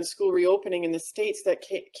Delta and school reopening in the States that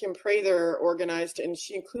Kim Prather organized, and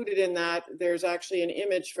she included in that, there's actually an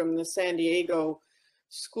image from the San Diego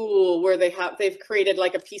school where they've created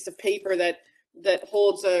like a piece of paper that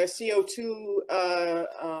holds a CO2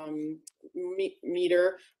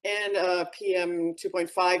 meter and a PM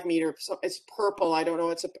 2.5 meter. So it's purple. I don't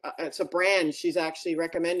know. It's a brand. She's actually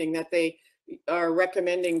recommending that they are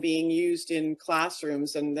recommending being used in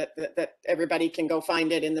classrooms, and that everybody can go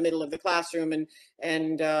find it in the middle of the classroom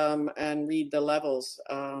and read the levels.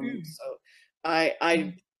 So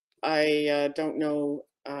I don't know.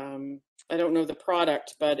 I don't know the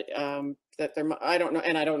product, but that I don't know,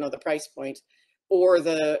 and I don't know the price point or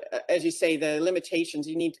as you say, the limitations.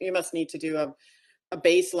 You must need to do a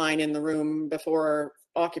baseline in the room before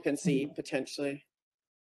occupancy potentially.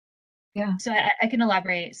 Yeah, so I can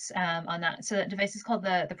elaborate on that. So that device is called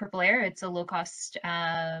the Purple Air. It's a low-cost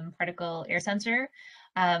particle air sensor,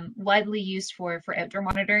 widely used for outdoor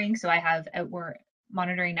monitoring. So I have outdoor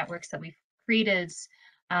monitoring networks that we've created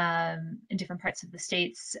in different parts of the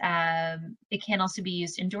States. It can also be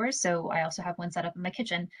used indoors. So I also have one set up in my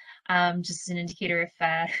kitchen, just as an indicator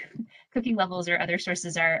if cooking levels or other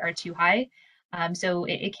sources are too high. So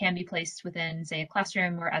it can be placed within, say, a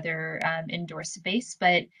classroom or other indoor space,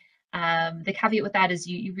 but the caveat with that is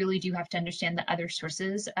you really do have to understand the other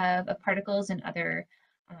sources of particles and other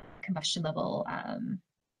combustion level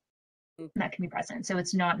that can be present. So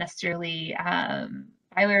it's not necessarily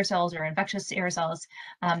bioaerosols or infectious aerosols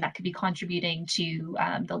that could be contributing to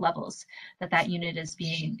the levels that unit is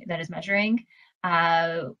measuring.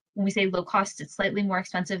 When we say low cost, it's slightly more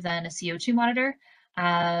expensive than a CO2 monitor,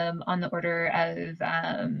 on the order of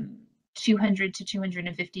 200 to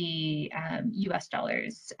 250 US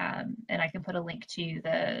dollars. And I can put a link to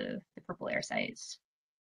the Purple Air sites.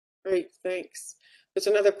 Great, thanks. There's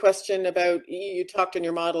another question about, you talked in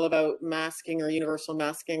your model about masking or universal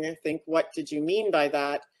masking. I think, what did you mean by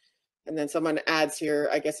that? And then someone adds here,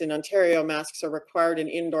 I guess in Ontario, masks are required in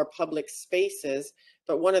indoor public spaces,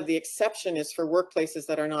 but one of the exception is for workplaces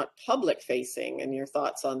that are not public facing. And your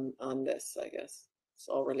thoughts on this, I guess it's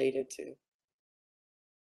all related to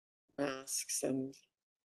masks. And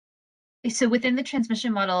so within the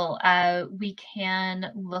transmission model, we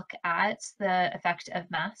can look at the effect of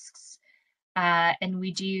masks, and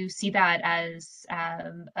we do see that as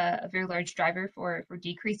a very large driver for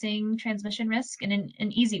decreasing transmission risk, and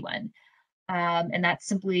an easy one. And that's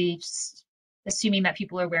simply just assuming that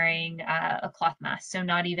people are wearing a cloth mask, so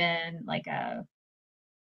not even like an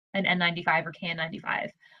N95 or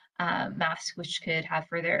KN95 mask, which could have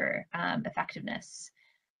further effectiveness.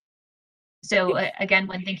 So again,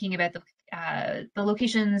 when thinking about the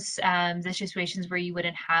locations, the situations where you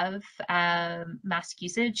wouldn't have mask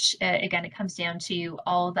usage, again, it comes down to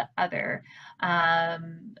all the other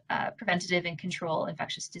preventative and control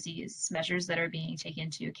infectious disease measures that are being taken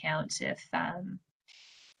into account if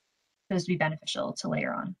those would be beneficial to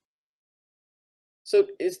layer on. so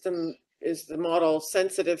is the model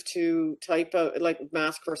sensitive to type of, like,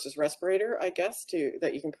 mask versus respirator, I guess,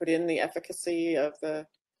 that you can put in the efficacy of the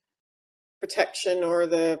protection or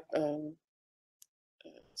the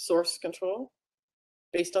source control?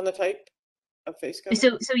 based on the type of face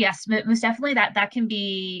covering? So yes, most definitely that can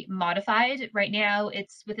be modified. Right now,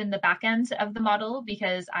 it's within the back end of the model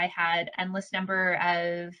because I had endless number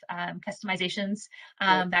of customizations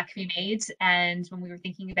Right. that can be made. And when we were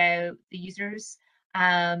thinking about the users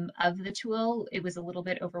of the tool, it was a little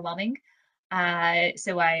bit overwhelming.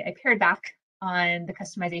 So I pared back on the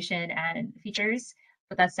customization and features,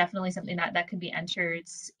 but that's definitely something that can be entered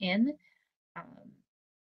in.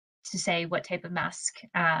 To say what type of mask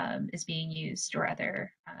is being used or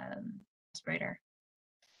other respirator.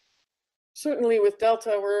 Certainly with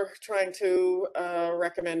Delta, we're trying to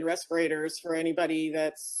recommend respirators for anybody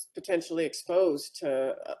that's potentially exposed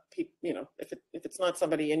to people. You know, if it's not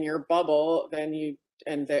somebody in your bubble, then you,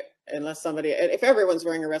 and that unless somebody, if everyone's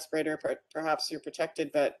wearing a respirator, perhaps you're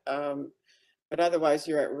protected, but otherwise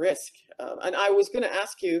you're at risk. And I was going to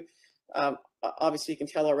ask you, obviously you can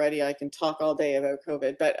tell already, I can talk all day about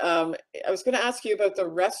COVID, but I was going to ask you about the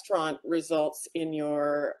restaurant results in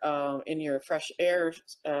your fresh air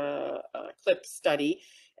clip study,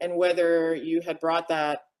 and whether you had brought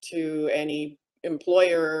that to any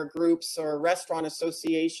employer groups or restaurant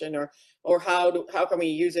association, or how can we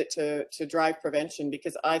use it to drive prevention?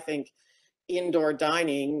 Because I think indoor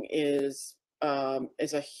dining is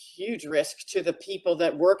a huge risk to the people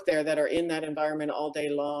that work there, that are in that environment all day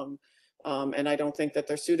long. And I don't think that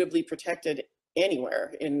they're suitably protected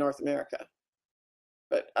anywhere in North America.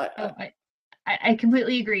 But I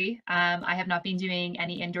completely agree. I have not been doing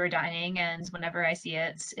any indoor dining, and whenever I see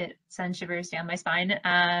it, it sends shivers down my spine,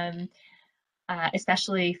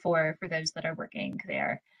 especially for those that are working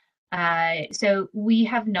there. So we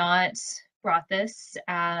have not brought this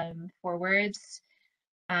forwards.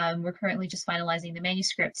 We're currently just finalizing the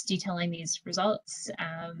manuscripts detailing these results.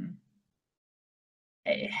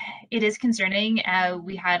 It is concerning.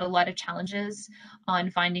 We had a lot of challenges on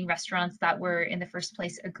finding restaurants that were in the first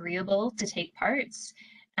place agreeable to take parts.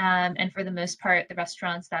 And for the most part, the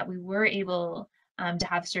restaurants that we were able to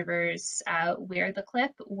have servers wear the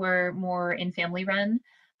clip were more in family-run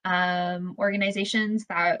organizations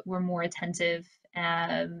that were more attentive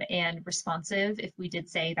and responsive. If we did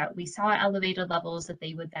say that we saw elevated levels, that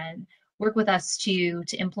they would then work with us to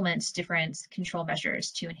implement different control measures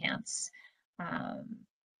to enhance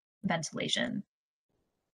ventilation.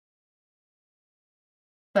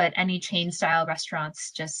 But any chain style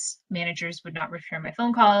restaurants, just managers would not return my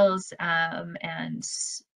phone calls, and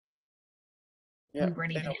yeah, we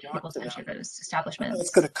weren't even able to enter those establishments.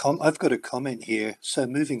 I've got a comment here. So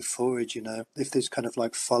moving forward, you know, if there's kind of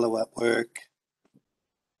like follow-up work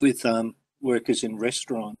with workers in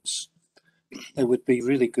restaurants, it would be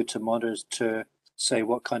really good to monitor, say,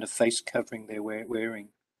 what kind of face covering they're wearing,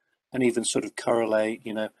 and even sort of correlate,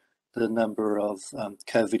 you know, the number of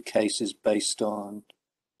COVID cases based on,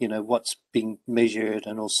 you know, what's being measured,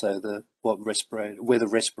 and also whether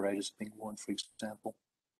respirators are being worn, for example.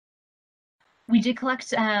 We did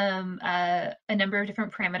collect a number of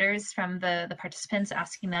different parameters from the participants,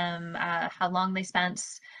 asking them how long they spent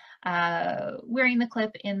wearing the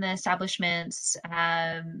clip in the establishments.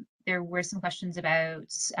 There were some questions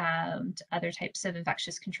about other types of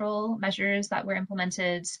infectious control measures that were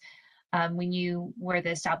implemented. We knew where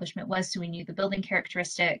the establishment was, so we knew the building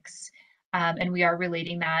characteristics, and we are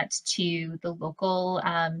relating that to the local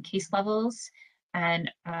case levels.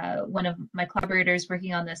 And one of my collaborators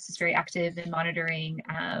working on this is very active in monitoring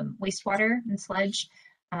wastewater and sludge.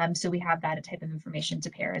 So we have that type of information to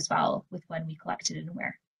pair as well with when we collected and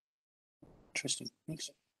where. Interesting. Thanks.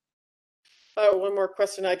 One more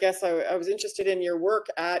question, I guess. I was interested in your work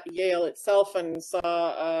at Yale itself, and saw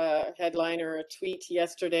a headline or a tweet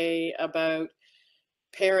yesterday about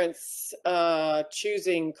parents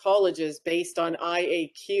choosing colleges based on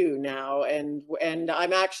IAQ now, and we're in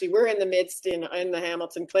the midst in the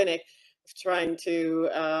Hamilton Clinic trying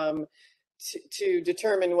to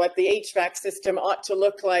determine what the HVAC system ought to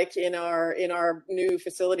look like in our new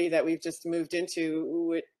facility that we've just moved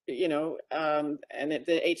into, you know, and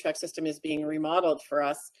the HVAC system is being remodeled for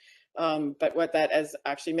us, but what that is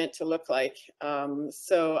actually meant to look like.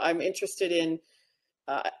 So I'm interested in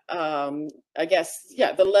I guess,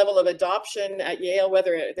 yeah, the level of adoption at Yale,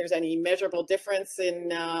 whether there's any measurable difference in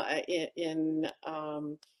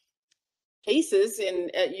cases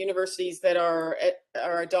at universities that are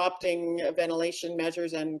adopting ventilation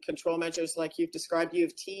measures and control measures like you've described. U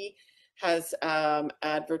of T has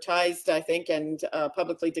advertised, I think, and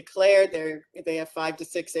publicly declared they have 5 to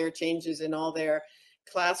 6 air changes in all their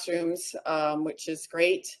classrooms, which is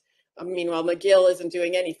great. Meanwhile, McGill isn't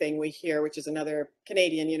doing anything, we hear, which is another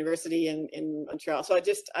Canadian university in Montreal. So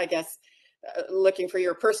I guess looking for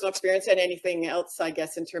your personal experience and anything else, I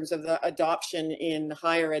guess, in terms of the adoption in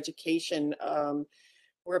higher education,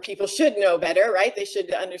 where people should know better, right? They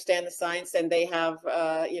should understand the science, and they have,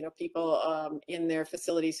 you know, people in their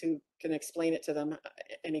facilities who can explain it to them.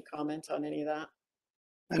 Any comment on any of that?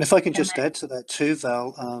 And if I can just add to that too,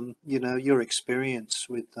 Val, you know, your experience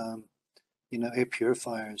with, you know, air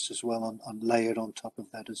purifiers as well, on layered on top of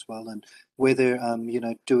that as well, and whether, you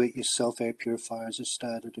know, do-it-yourself air purifiers are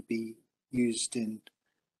started to be used in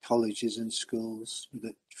colleges and schools,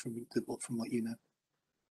 that from what you know.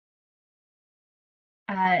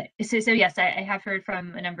 So yes, I have heard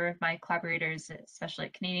from a number of my collaborators, especially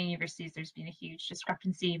at Canadian universities. There's been a huge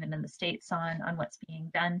discrepancy even in the States on what's being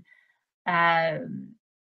done.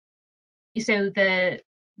 So the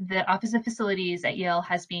Office of Facilities at Yale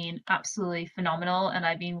has been absolutely phenomenal, and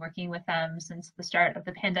I've been working with them since the start of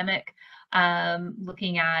the pandemic,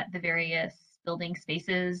 looking at the various building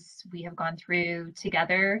spaces we have gone through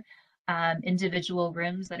together, individual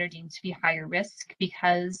rooms that are deemed to be higher risk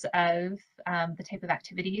because of the type of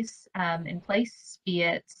activities in place, be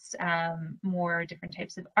it more different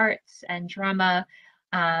types of arts and drama,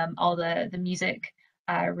 all the music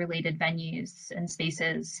related venues and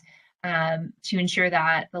spaces, to ensure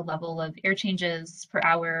that the level of air changes per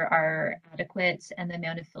hour are adequate and the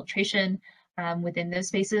amount of filtration within those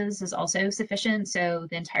spaces is also sufficient. So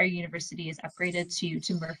the entire university is upgraded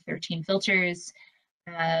to MERV 13 filters.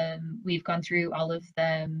 We've gone through all of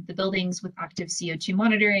the buildings with active CO2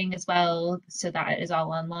 monitoring as well, so that is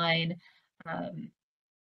all online.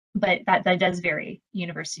 But that does vary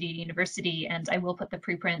university to university, and I will put the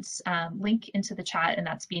preprints link into the chat, and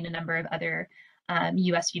that's been a number of other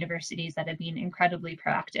US universities that have been incredibly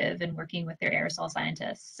proactive in working with their aerosol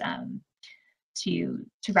scientists to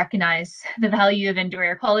recognize the value of indoor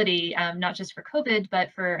air quality, not just for COVID,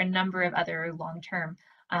 but for a number of other long-term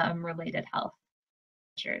related health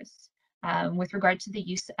measures. With regard to the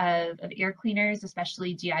use of air cleaners,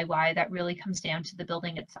 especially DIY, that really comes down to the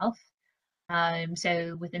building itself.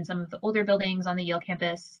 So within some of the older buildings on the Yale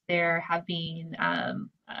campus, there have been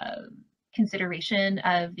consideration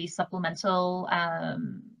of the supplemental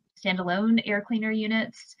standalone air cleaner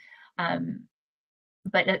units,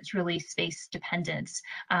 but it's really space dependent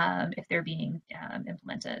if they're being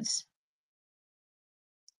implemented.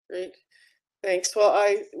 Great. Thanks.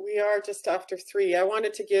 Well, we are just after 3. I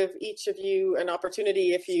wanted to give each of you an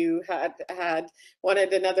opportunity, if you had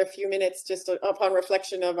wanted another few minutes, just upon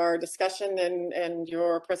reflection of our discussion and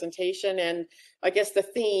your presentation. And I guess the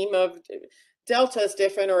theme of Delta is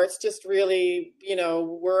different, or it's just really, you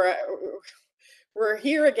know, we're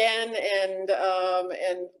here again, and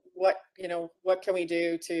what, you know, what can we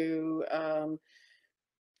do to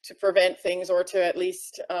prevent things, or to at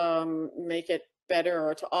least make it better,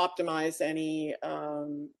 or to optimize any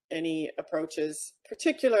approaches,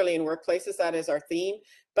 particularly in workplaces. That is our theme,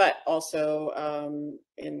 but also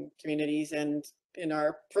in communities and in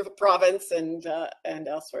our province and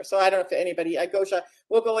elsewhere. So I don't know if anybody, Gosha,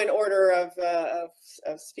 we'll go in order of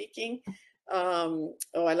speaking. Oh,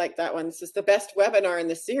 I like that one. This is the best webinar in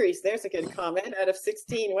the series. There's a good comment out of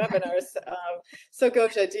 16 webinars. So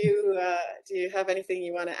Gosha, do you have anything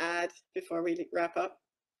you want to add before we wrap up?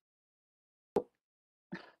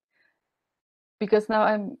 Because now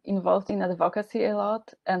I'm involved in advocacy a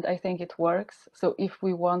lot, and I think it works. So if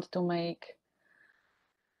we want to make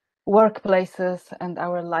workplaces and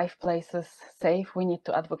our life places safe, we need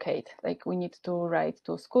to advocate. Like, we need to write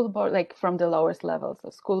to school board, like from the lowest levels, so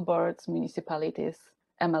school boards, municipalities,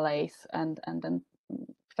 MLAs, and then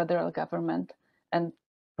federal government, and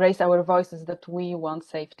raise our voices that we want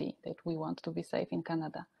safety, that we want to be safe in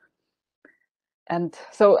Canada. And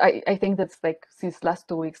so I think that's, like, since last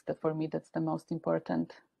 2 weeks, that for me, that's the most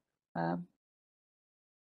important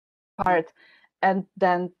part. And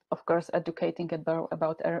then, of course, educating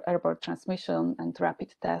about airborne transmission and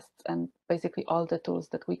rapid tests, and basically all the tools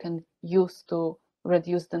that we can use to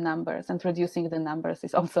reduce the numbers. And reducing the numbers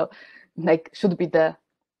is also, like, should be the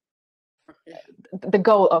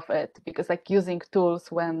goal of it, because, like, using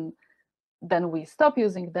tools when then we stop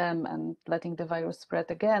using them and letting the virus spread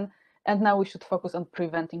again. And now we should focus on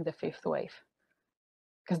preventing the 5th wave,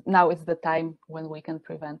 because now is the time when we can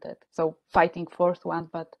prevent it. So fighting 4th one,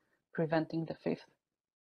 but preventing the 5th.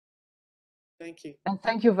 Thank you. And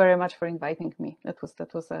thank you very much for inviting me. That was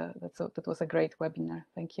a great webinar.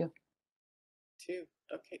 Thank you. Too.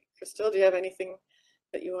 Okay, Crystal, do you have anything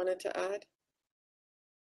that you wanted to add?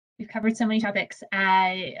 We've covered so many topics.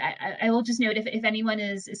 I will just note, if anyone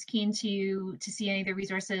is keen to see any of the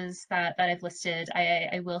resources that I've listed,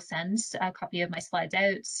 I will send a copy of my slides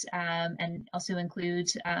out, and also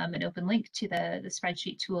include an open link to the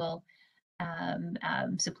spreadsheet tool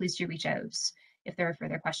So please do reach out if there are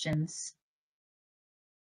further questions.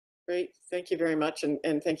 Great, thank you very much,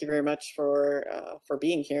 and thank you very much for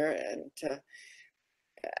being here, and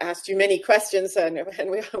asked you many questions, and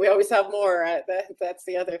we always have more. That's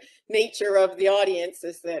the other nature of the audience,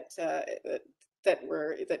 is that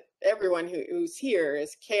that everyone who's here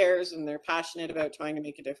cares, and they're passionate about trying to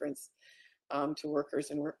make a difference to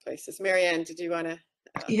workers and workplaces. Marianne, did you want to?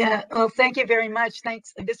 Yeah, well, thank you very much.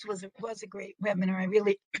 Thanks. This was a great webinar. I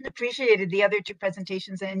really appreciated the other two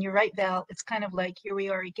presentations. And you're right, Val, it's kind of like, here we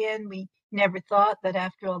are again. We never thought that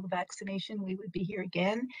after all the vaccination, we would be here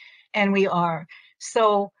again, and we are.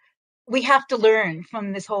 So we have to learn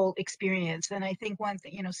from this whole experience. And I think one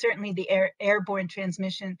thing, you know, certainly the airborne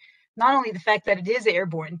transmission, not only the fact that it is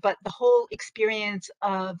airborne, but the whole experience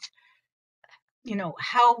of, you know,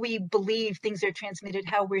 how we believe things are transmitted,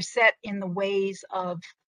 how we're set in the ways of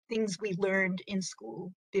things we learned in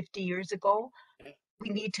school 50 years ago. We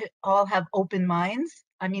need to all have open minds.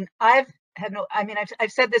 I mean, I've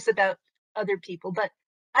said this about other people, but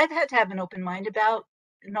I've had to have an open mind about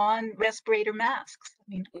non-respirator masks. I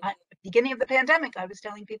mean, at the beginning of the pandemic, I was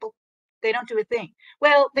telling people they don't do a thing.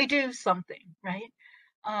 Well, they do something, right?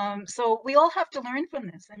 So we all have to learn from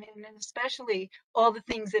this. I mean, and especially all the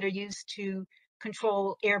things that are used to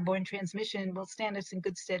control airborne transmission will stand us in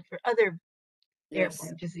good stead for other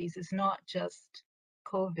airborne diseases, not just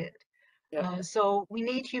COVID. So we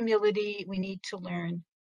need humility, we need to learn,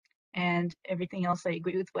 and everything else. I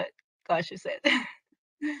agree with what Kasia said.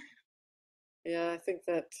 Yeah, I think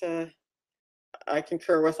that I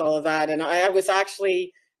concur with all of that. And I was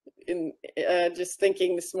actually just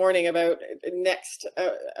thinking this morning about next,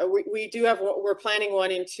 we do have, we're planning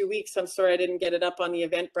one in 2 weeks. I'm sorry I didn't get it up on the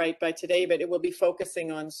Eventbrite by today, but it will be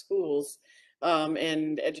focusing on schools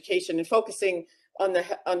and education, and focusing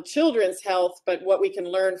on children's health, but what we can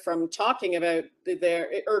learn from talking about their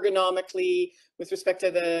ergonomically with respect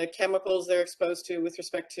to the chemicals they're exposed to, with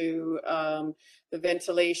respect to the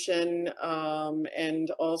ventilation,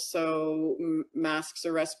 and also masks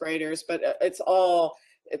or respirators. But it's all,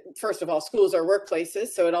 first of all, schools are workplaces,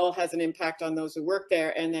 so it all has an impact on those who work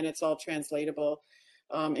there, and then it's all translatable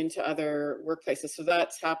into other workplaces. So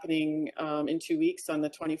that's happening in 2 weeks on the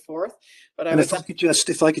 24th. But if I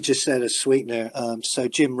could just add a sweetener. So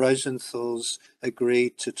Jim Rosenthal's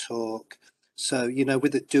agreed to talk. So, you know,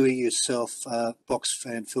 with the do-it-yourself box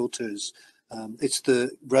fan filters, it's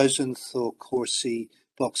the Rosenthal Corsi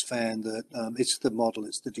box fan that it's the model,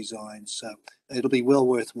 it's the design. So it'll be well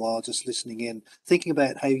worthwhile just listening in, thinking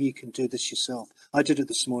about how you can do this yourself. I did it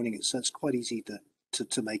this morning, so it's quite easy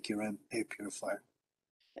to make your own air purifier.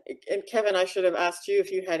 And Kevin, I should have asked you if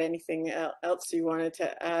you had anything else you wanted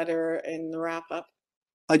to add or in the wrap up.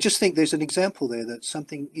 I just think there's an example there that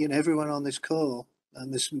something, you know, everyone on this call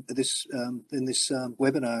and in this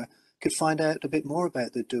webinar could find out a bit more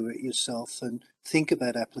about the do-it-yourself and think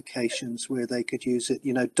about applications where they could use it.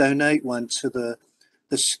 You know, donate one to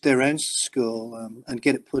their own school and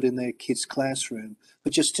get it put in their kids' classroom,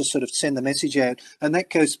 but just to sort of send the message out. And that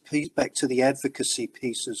goes back to the advocacy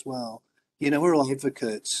piece as well. You know, we're all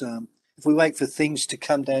advocates. If we wait for things to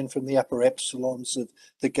come down from the upper epsilons of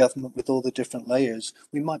the government with all the different layers,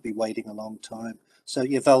 we might be waiting a long time. So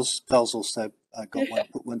yeah, Val's also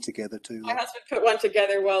put one together too. My husband put one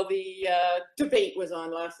together while the debate was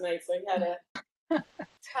on last night, so he had a task.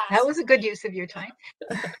 That was a good use of your time.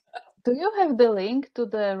 Do you have the link to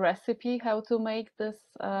the recipe how to make this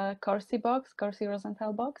Corsi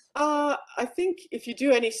Rosenthal box? I think if you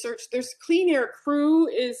do any search, there's Clean Air Crew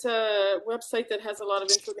is a website that has a lot of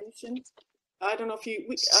information. I don't know if you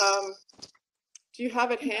do you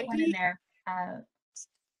have it handy? One in there.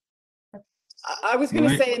 I was going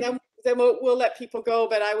to say, and then we'll let people go,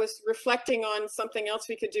 but I was reflecting on something else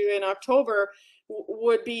we could do in October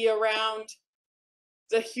would be around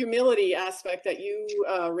the humility aspect that you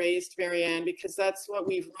raised, Marianne, because that's what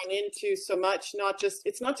we've run into so much.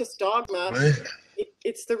 It's not just dogma,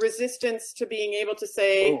 it's the resistance to being able to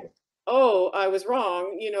say, oh, I was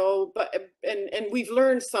wrong, you know, but and we've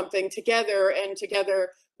learned something together, and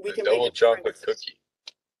together we can double make a chocolate difference. cookie.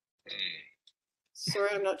 Sorry,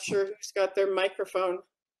 I'm not sure who's got their microphone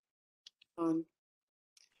on.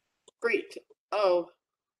 Great. Oh,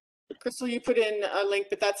 Crystal, you put in a link,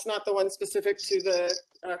 but that's not the one specific to the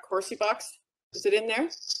Corsi box. Is it in there?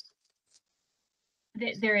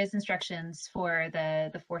 There is instructions for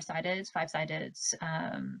the 4-sided, 5-sided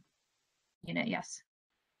unit. Yes.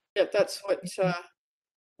 Yeah, that's what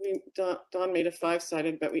Dawn made a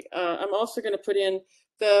 5-sided, but I'm also going to put in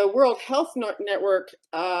the World Health Network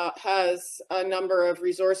has a number of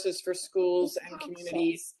resources for schools and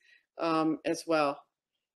communities as well.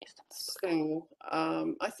 So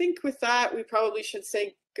I think with that, we probably should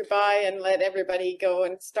say goodbye and let everybody go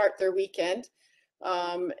and start their weekend.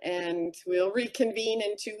 And we'll reconvene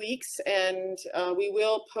in 2 weeks, and we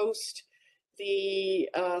will post the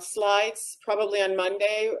slides probably on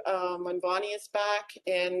Monday when Bonnie is back,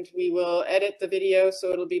 and we will edit the video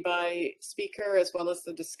so it'll be by speaker as well as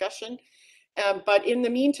the discussion. But in the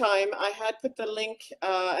meantime, I had put the link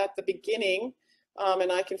at the beginning,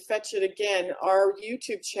 and I can fetch it again. Our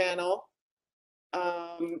YouTube channel,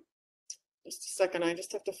 just a second, I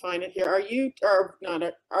just have to find it here.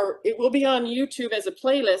 It will be on YouTube as a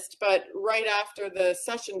playlist, but right after the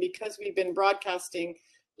session, because we've been broadcasting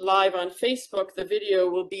live on Facebook, the video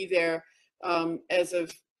will be there as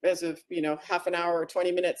of half an hour or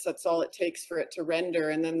 20 minutes. That's all it takes for it to render,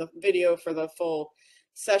 and then the video for the full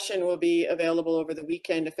session will be available over the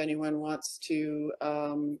weekend if anyone wants to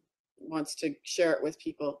share it with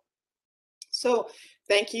people. So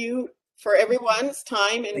thank you for everyone's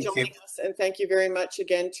time in joining us, and thank you very much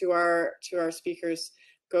again to our speakers,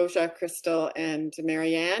 Goja, Crystal, and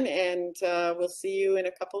Marianne, and we'll see you in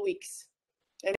a couple weeks.